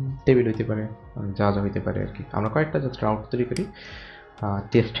 টেবিল হইতে পারে, যা যা হইতে পারে আর কি। আমরা কয়েকটা জাস্ট রাউট তৈরি করি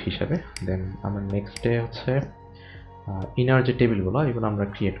টেস্ট হিসাবে। দেন আমরা নেক্সট ডে হচ্ছে ইনার যে টেবিলগুলো এগুলো আমরা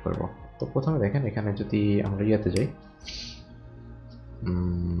ক্রিয়েট করব। তো প্রথমে দেখেন এখানে যদি আমরা ইয়াতে যাই,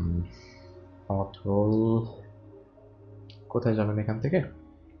 অথ রোল কোথায় যাবেন, এখান থেকে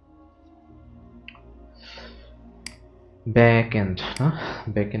ব্যাকএন্ড না,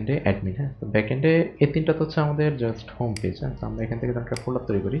 ব্যাকএন্ডে অ্যাডমিন, হ্যাঁ। তো ব্যাকএন্ডে এই তিনটা তো হচ্ছে আমাদের জাস্ট হোম পেজ, হ্যাঁ। তো আমরা এখান থেকে একটা ফোল্ডার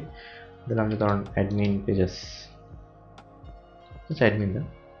তৈরি করি, দিলাম যে ধরুন অ্যাডমিন পেজেস, আচ্ছা অ্যাডমিন দেন।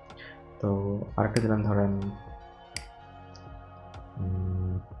 তো আরেকটা দিলাম ধরেন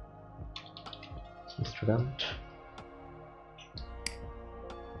স্টুডেন্ট,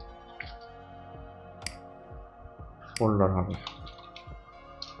 ফোল্ডার হবে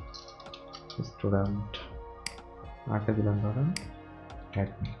স্টুডেন্ট, আরেকটা দিলাম ধরেন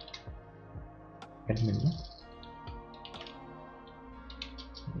অ্যাডমিন, অ্যাডমিন না,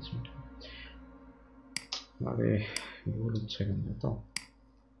 আরে ভুল হচ্ছে কিন্তু, তো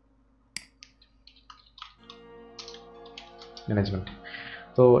ম্যানেজমেন্ট।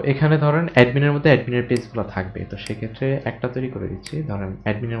 তো এখানে ধরেন অ্যাডমিনের মধ্যে অ্যাডমিনের পেজগুলো থাকবে, তো সেক্ষেত্রে একটা তৈরি করে দিচ্ছি, ধরেন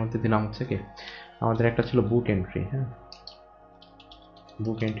অ্যাডমিনের মধ্যে দিলাম হচ্ছে কি, আমাদের একটা ছিল বুক এন্ট্রি, হ্যাঁ,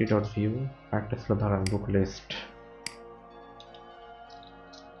 বুক এন্ট্রি ডট ভিউ, আরেকটা ছিল ধরেন বুক লিস্ট,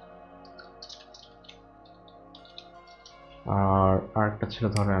 আর আরেকটা ছিল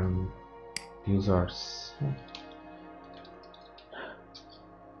ধরেন ইউজার্স।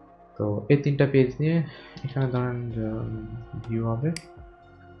 তো এই তিনটা পেজ নিয়ে এখানে ধরেন ভিউ হবে,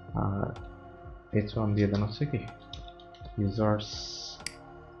 আর h1 দিয়ে দেন হচ্ছে কি ইউজার্স,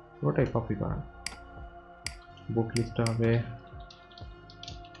 পুরোটাই কপি করেন। বুক লিস্ট হবে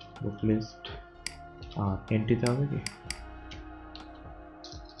বুক লিস্ট, আর এন্ট্রিতে হবে কি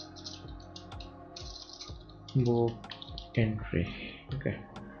বুক এন্ট্রি। ওকে,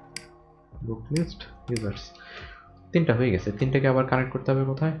 বুক লিস্ট ইউজার্স, তিনটা হয়ে গেছে। তিনটাকে আবার কানেক্ট করতে হবে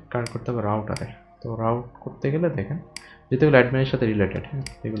কোথায়? কানেক্ট করতে হবে রাউটারে। তো রাউট করতে গেলে দেখেন যেগুলো অ্যাডমিনের সাথে রিলেটেড, হ্যাঁ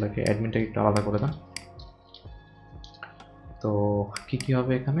এগুলোকে অ্যাডমিনটাকে একটু আলাদা করে দেন। তো কি কি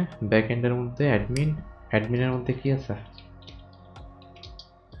হবে এখানে? ব্যাক এন্ডের মধ্যে অ্যাডমিনের মধ্যে কি আছে?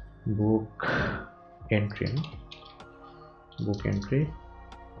 বুক এন্ট্রি, বুক এন্ট্রি,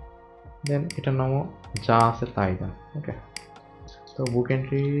 দেন এটার নামও যা আছে তাই দেন। ওকে, তো বুক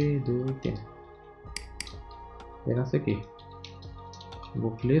এন্ট্রি 2 3, দেন আছে কি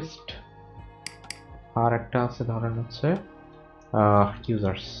বুক লিস্ট, আর একটা আছে ধরেন হচ্ছে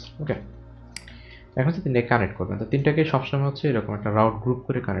ইউজার্স। ওকে, এখন হচ্ছে তিনটাকে কানেক্ট করবেন। তো তিনটাকে সবসময় হচ্ছে এরকম একটা রাউট গ্রুপ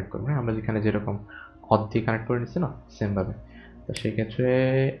করে কানেক্ট করবেন, আমরা যেখানে যেরকম অথ দিয়ে কানেক্ট করে নিচ্ছি না সেমভাবে। তো সেই ক্ষেত্রে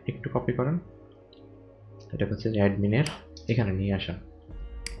একটু কপি করেন, এটা হচ্ছে যে অ্যাডমিনের এখানে নিয়ে আসেন।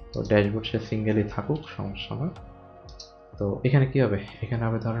 তো ড্যাশবোর্ড সে সিঙ্গেলই থাকুক, সমস্যা না। তো এখানে কি হবে? এখানে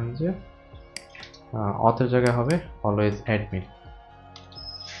হবে ধরেন যে অথের জায়গায় হবে অলওয়েজ অ্যাডমিন।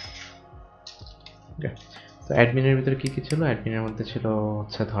 ওকে, তো অ্যাডমিনের ভিতরে কি কি ছিল? অ্যাডমিনের মধ্যে ছিল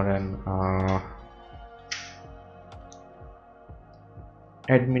হচ্ছে ধরেন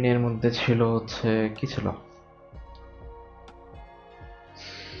অ্যাডমিনের মধ্যে ছিল হচ্ছে কি ছিল,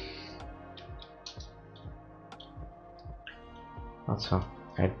 আচ্ছা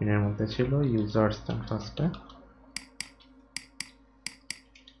অ্যাডমিনের মধ্যে ছিল ইউজার্স দেন ফার্স্টে,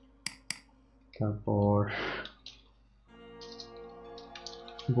 তারপর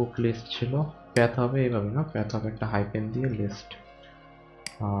বুক লিস্ট ছিল, প্যাথ হবে এইভাবে না, প্যাথ হবে একটা হাইপেন দিয়ে লিস্ট,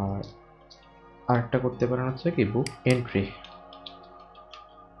 আর আরেকটা করতে পারেন হচ্ছে কি বুক এন্ট্রি।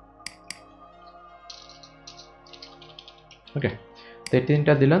 ওকে, তো এই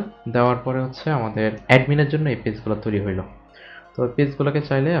তিনটা দিলাম, দেওয়ার পরে হচ্ছে আমাদের অ্যাডমিনের জন্য এই পেজগুলো তৈরি হইলো। তো পেজগুলোকে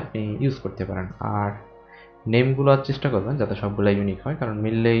চাইলে আপনি ইউজ করতে পারেন, আর নেমগুলো চেষ্টা করবেন যাতে সবগুলো ইউনিক হয়, কারণ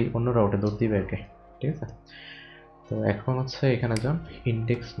মিললেই অন্যরা ওটা দৌড় দিবে আর কি। ঠিক আছে, তো এখন হচ্ছে এখানে যান,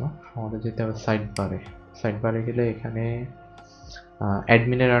 ইন্ডেক্স না, আমাদের যেতে হবে সাইড বারে। সাইড বারে গেলে এখানে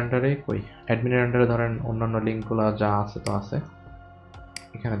অ্যাডমিনের আন্ডারে কই, অ্যাডমিনের আন্ডারে ধরেন অন্যান্য লিঙ্কগুলো যা আছে তো আছে,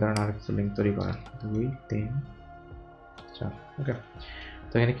 এখানে ধরেন আর কিছু লিঙ্ক তৈরি করেন 2 3 4। ওকে,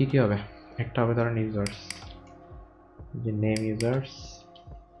 তো এখানে কি কি হবে? একটা হবে ধরেন ইউজার্স, যে নেম ইউজার্স,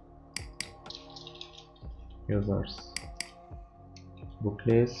 ইউজার্স বুক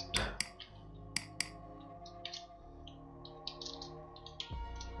লিস্ট,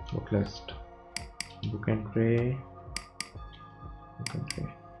 বুক লিস্ট বুক এন্ট্রি, বুক এন্ট্রি।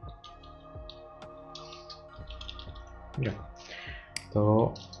 তো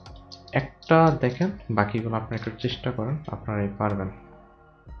একটা দেখেন, বাকিগুলো আপনি একটু চেষ্টা করেন, আপনারাই পারবেন।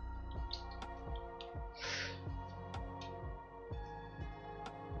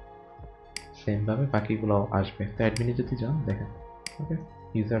 সেম ভাবে বাকিগুলো আসবে। তো অ্যাডমিনে যদি যান দেখেন, ওকে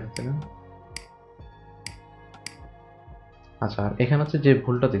ইউজার দিলেন। আচ্ছা, আর এখানে হচ্ছে যে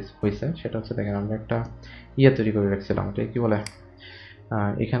ভুলটা হয়েছে সেটা হচ্ছে দেখেন আমরা একটা তৈরি করে রাখছিলাম, এটা কি বলে,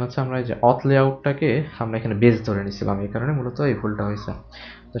 এখানে হচ্ছে আমরা যে অথ লেআউটটাকে আমরা এখানে বেস ধরে নিছিলাম, এই কারণে মূলত এই ভুলটা হয়েছে।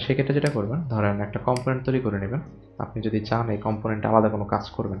 তো সেক্ষেত্রে যেটা করবেন, ধরেন একটা কম্পোনেন্ট তৈরি করে নেবেন। আপনি যদি চান এই কম্পোনেন্টে আলাদা কোনো কাজ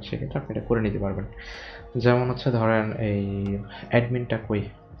করবেন, সেক্ষেত্রে আপনি এটা করে নিতে পারবেন। যেমন হচ্ছে ধরেন এই অ্যাডমিনটা কই,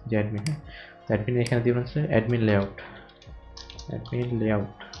 যে অ্যাডমিন, হ্যাঁ তো অ্যাডমিন এখানে দিবেন হচ্ছে অ্যাডমিন লেআউট, অ্যাডমিন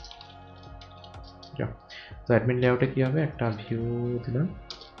লেআউট। তো অ্যাডমিন লেআউটে কি হবে, একটা ভিউ দিলাম।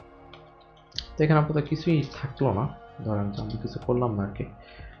 তো এখানে আপাতত কিছুই থাকলো না, ধরেন আমি কিছু করলাম না আর কি।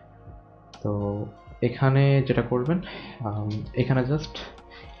 তো এখানে যেটা করবেন, এখানে জাস্ট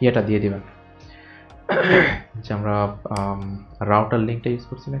ইয়েটা দিয়ে দিবেন, যে আমরা রাউটার লিঙ্কটা ইউজ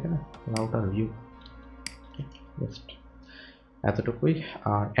করছি না এখানে, রাউটার ভিউ, জাস্ট এতটুকুই।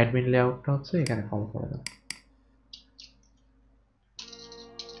 আর অ্যাডমিন লেআউটটা হচ্ছে এখানে কম করে দেন।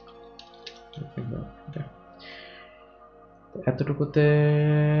 এতটুকুতে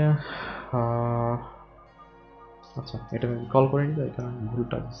আচ্ছা এটা আমি কল করে নিব, এখানে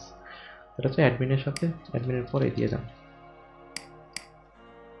ভুলটা এটা হচ্ছে অ্যাডমিনের সাথে, অ্যাডমিনের পরে দিয়ে যান।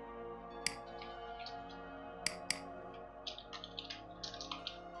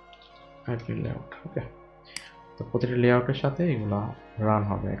 Admin layout. ওকে, তো প্রতিটা লেআউটের সাথে এগুলো রান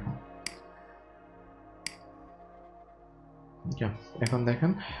হবে এখন। ওকে, এখন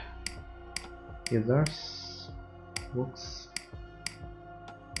দেখেন ইউজার্স বুকস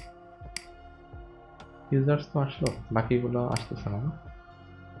ইউজার্স তো আসলো, বাকিগুলো আসতেছে না।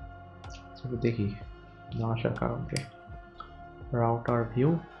 চলো দেখি না আসার কারণকে। রাউটার ভিউ,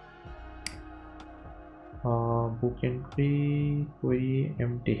 বুক এন্ট্রি, কোয়েরি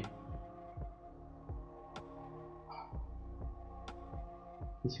এমটি,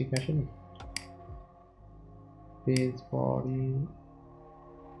 কিছু কি আসেনি? পেজ বডি,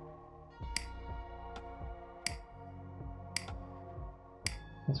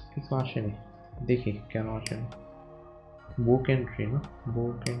 আচ্ছা কিছু আসেনি, দেখি কেন আসেনি। বুক এন্ট্রি না,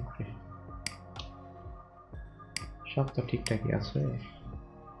 বুক এন্ট্রি সব তো ঠিকঠাকই আছে।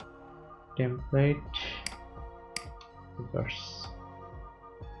 টেমপ্লেট ইউজার্স,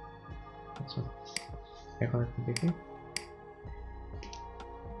 আচ্ছা এখন একটু দেখি।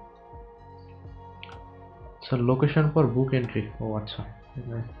 আচ্ছা লোকেশন ফর বুক এন্ট্রি, ও আচ্ছা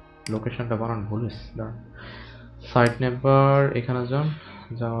লোকেশনটা বানান ভুল হয়েছে, দাঁড়ান। সাইট নাম্বার এখানে যান,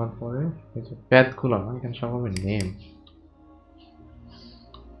 যাওয়ার পরে এই যে প্যাথগুলো না, এখানে সব হবে নেম।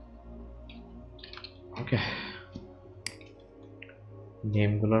 ওকে,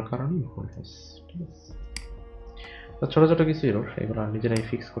 নেমগুলোর কারণেই ভুল হয়েছে, ঠিক আছে। তো ছোট ছোট কিছু এরর, এগুলো নিজেরাই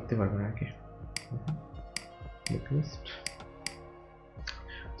ফিক্স করতে পারবেন আর কি।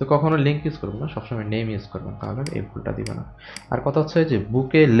 তো কখনো লিঙ্ক ইউজ করবেন না, সবসময় নেম ইউজ করবেন, তাহলে এই ভুলটা দিবে না। আর কথা হচ্ছে যে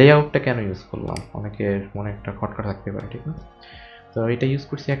বুকে লেআউটটা কেন ইউজ করলাম, অনেকের মনে একটা খটকা থাকতে পারে, ঠিক না? তো এটা ইউজ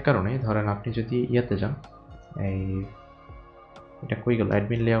করছি এক কারণে, ধরেন আপনি যদি ইয়েতে যান, এই এটা কই গেল,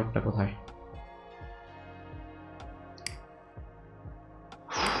 অ্যাডমিন লেআউটটা কোথায়,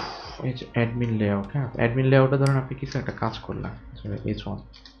 এই যে অ্যাডমিন লেআউট। হ্যাঁ, অ্যাডমিন লেআউটে ধরেন আপনি কিছু একটা কাজ করলেন, H1,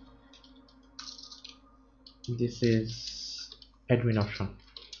 this is admin option.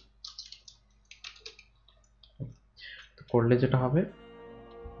 করলে যেটা হবে,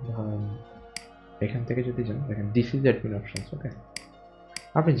 ধরেন এখান থেকে যদি যান, দেখেন দিস ইজ অ্যাডমিন অপশন। ওকে,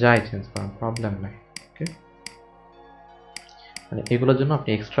 আপনি যাই চেঞ্জ করেন, প্রবলেম নাই। ওকে, মানে এগুলোর জন্য আপনি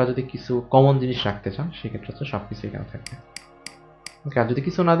এক্সট্রা যদি কিছু কমন জিনিস রাখতে চান, সেক্ষেত্রে হচ্ছে সব কিছু এখানে থাকবে। ওকে, আর যদি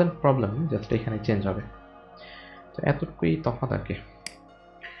কিছু না দেন প্রবলেম নেই, জাস্ট এখানে চেঞ্জ হবে। তো এতটুকুই তফাৎ আর কি,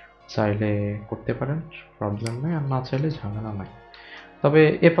 চাইলে করতে পারেন, প্রবলেম নেই, আর না চাইলে ঝামেলা নাই। তবে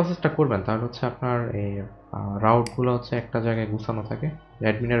এই প্রসেসটা করবেন, তাহলে হচ্ছে আপনার এই রাউটগুলো হচ্ছে একটা জায়গায় গুছানো থাকে।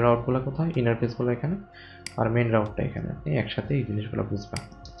 অ্যাডমিনের রাউটগুলো কোথায়, ইন্টারফেসগুলো এখানে, আর মেইন রাউটটা এখানে, আপনি একসাথে এই জিনিসগুলো বুঝবেন।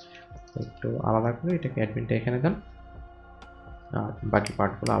 তো একটু আলাদা করে এটাকে অ্যাডমিনটা এখানে দেন, আর বাকি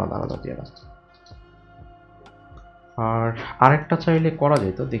পার্টগুলো আলাদা আলাদা দিয়ে দেন। আর আরেকটা চাইলে করা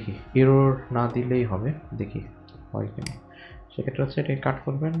যায়, তো দেখি এরর না দিলেই হবে, দেখি হয় কিনা। সেক্ষেত্রে হচ্ছে এটাকে কাট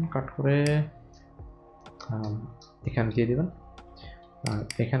করবেন, কাট করে এখানে দিয়ে দেবেন, আর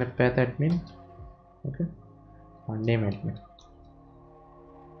এখানে প্যাথ অ্যাডমিন, ওকে, আর নেম অ্যাডমিন।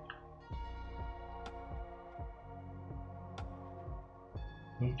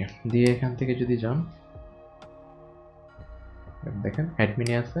 ওকে, দিয়ে এখান থেকে যদি যান, দেখেন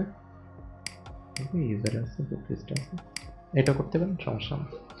অ্যাডমিনে আছে, ইউজারে আছে, বুক লিস্টে আছে, এটা করতে পারেন, সমস্যা না।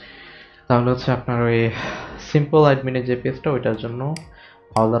 তাহলে হচ্ছে আপনার ওই সিম্পল অ্যাডমিনের যে পেজটা, ওইটার জন্য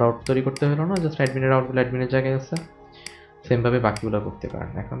আলাদা রাউট তৈরি করতে হলো না, জাস্ট অ্যাডমিনের রাউটগুলো অ্যাডমিনের জায়গায় আছে, সেমভাবে বাকিগুলো করতে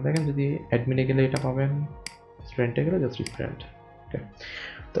পারেন। এখন দেখেন যদি অ্যাডমিনে গেলে এটা পাবেন, স্টুডেন্টে গেলে জাস্ট স্টুডেন্ট। ওকে,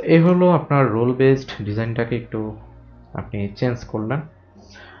 তো এই হলো আপনার রোল বেসড ডিজাইনটাকে একটু আপনি চেঞ্জ করলেন।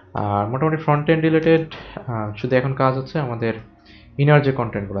 আর মোটামুটি ফ্রন্ট এন্ড রিলেটেড শুধু এখন কাজ হচ্ছে আমাদের ইনার যে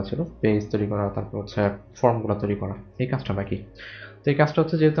কন্টেন্টগুলো ছিল, পেজ তৈরি করা, তারপর হচ্ছে ফর্মগুলো তৈরি করা, এই কাজটা বাকি। তো এই কাজটা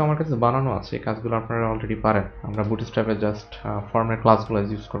হচ্ছে যেহেতু আমার কাছে বানানো আছে, এই কাজগুলো আপনারা অলরেডি পারেন। আমরা বুটস্ট্র্যাপে জাস্ট ফর্মের ক্লাসগুলো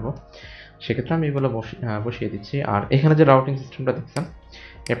ইউজ করব, সেক্ষেত্রে আমি এগুলো বসিয়ে দিচ্ছি। আর এখানে যে রাউটিং সিস্টেমটা দেখছেন,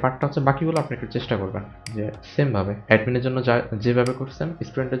 এই পার্টটা হচ্ছে বাকিগুলো আপনি একটু চেষ্টা করবেন যে সেমভাবে অ্যাডমিনের জন্য যেভাবে করছেন,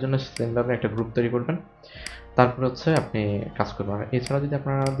 স্টুডেন্টের জন্য সেমভাবে একটা গ্রুপ তৈরি করবেন, তারপর হচ্ছে আপনি কাজ করবেন। আর এছাড়া যদি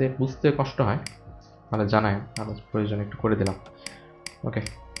আপনাদের বুঝতে কষ্ট হয়, তাহলে জানায়, তাহলে প্রয়োজন একটু করে দিলাম। ওকে,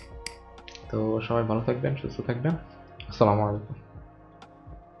 তো সবাই ভালো থাকবেন, সুস্থ থাকবেন, আসসালামু আলাইকুম।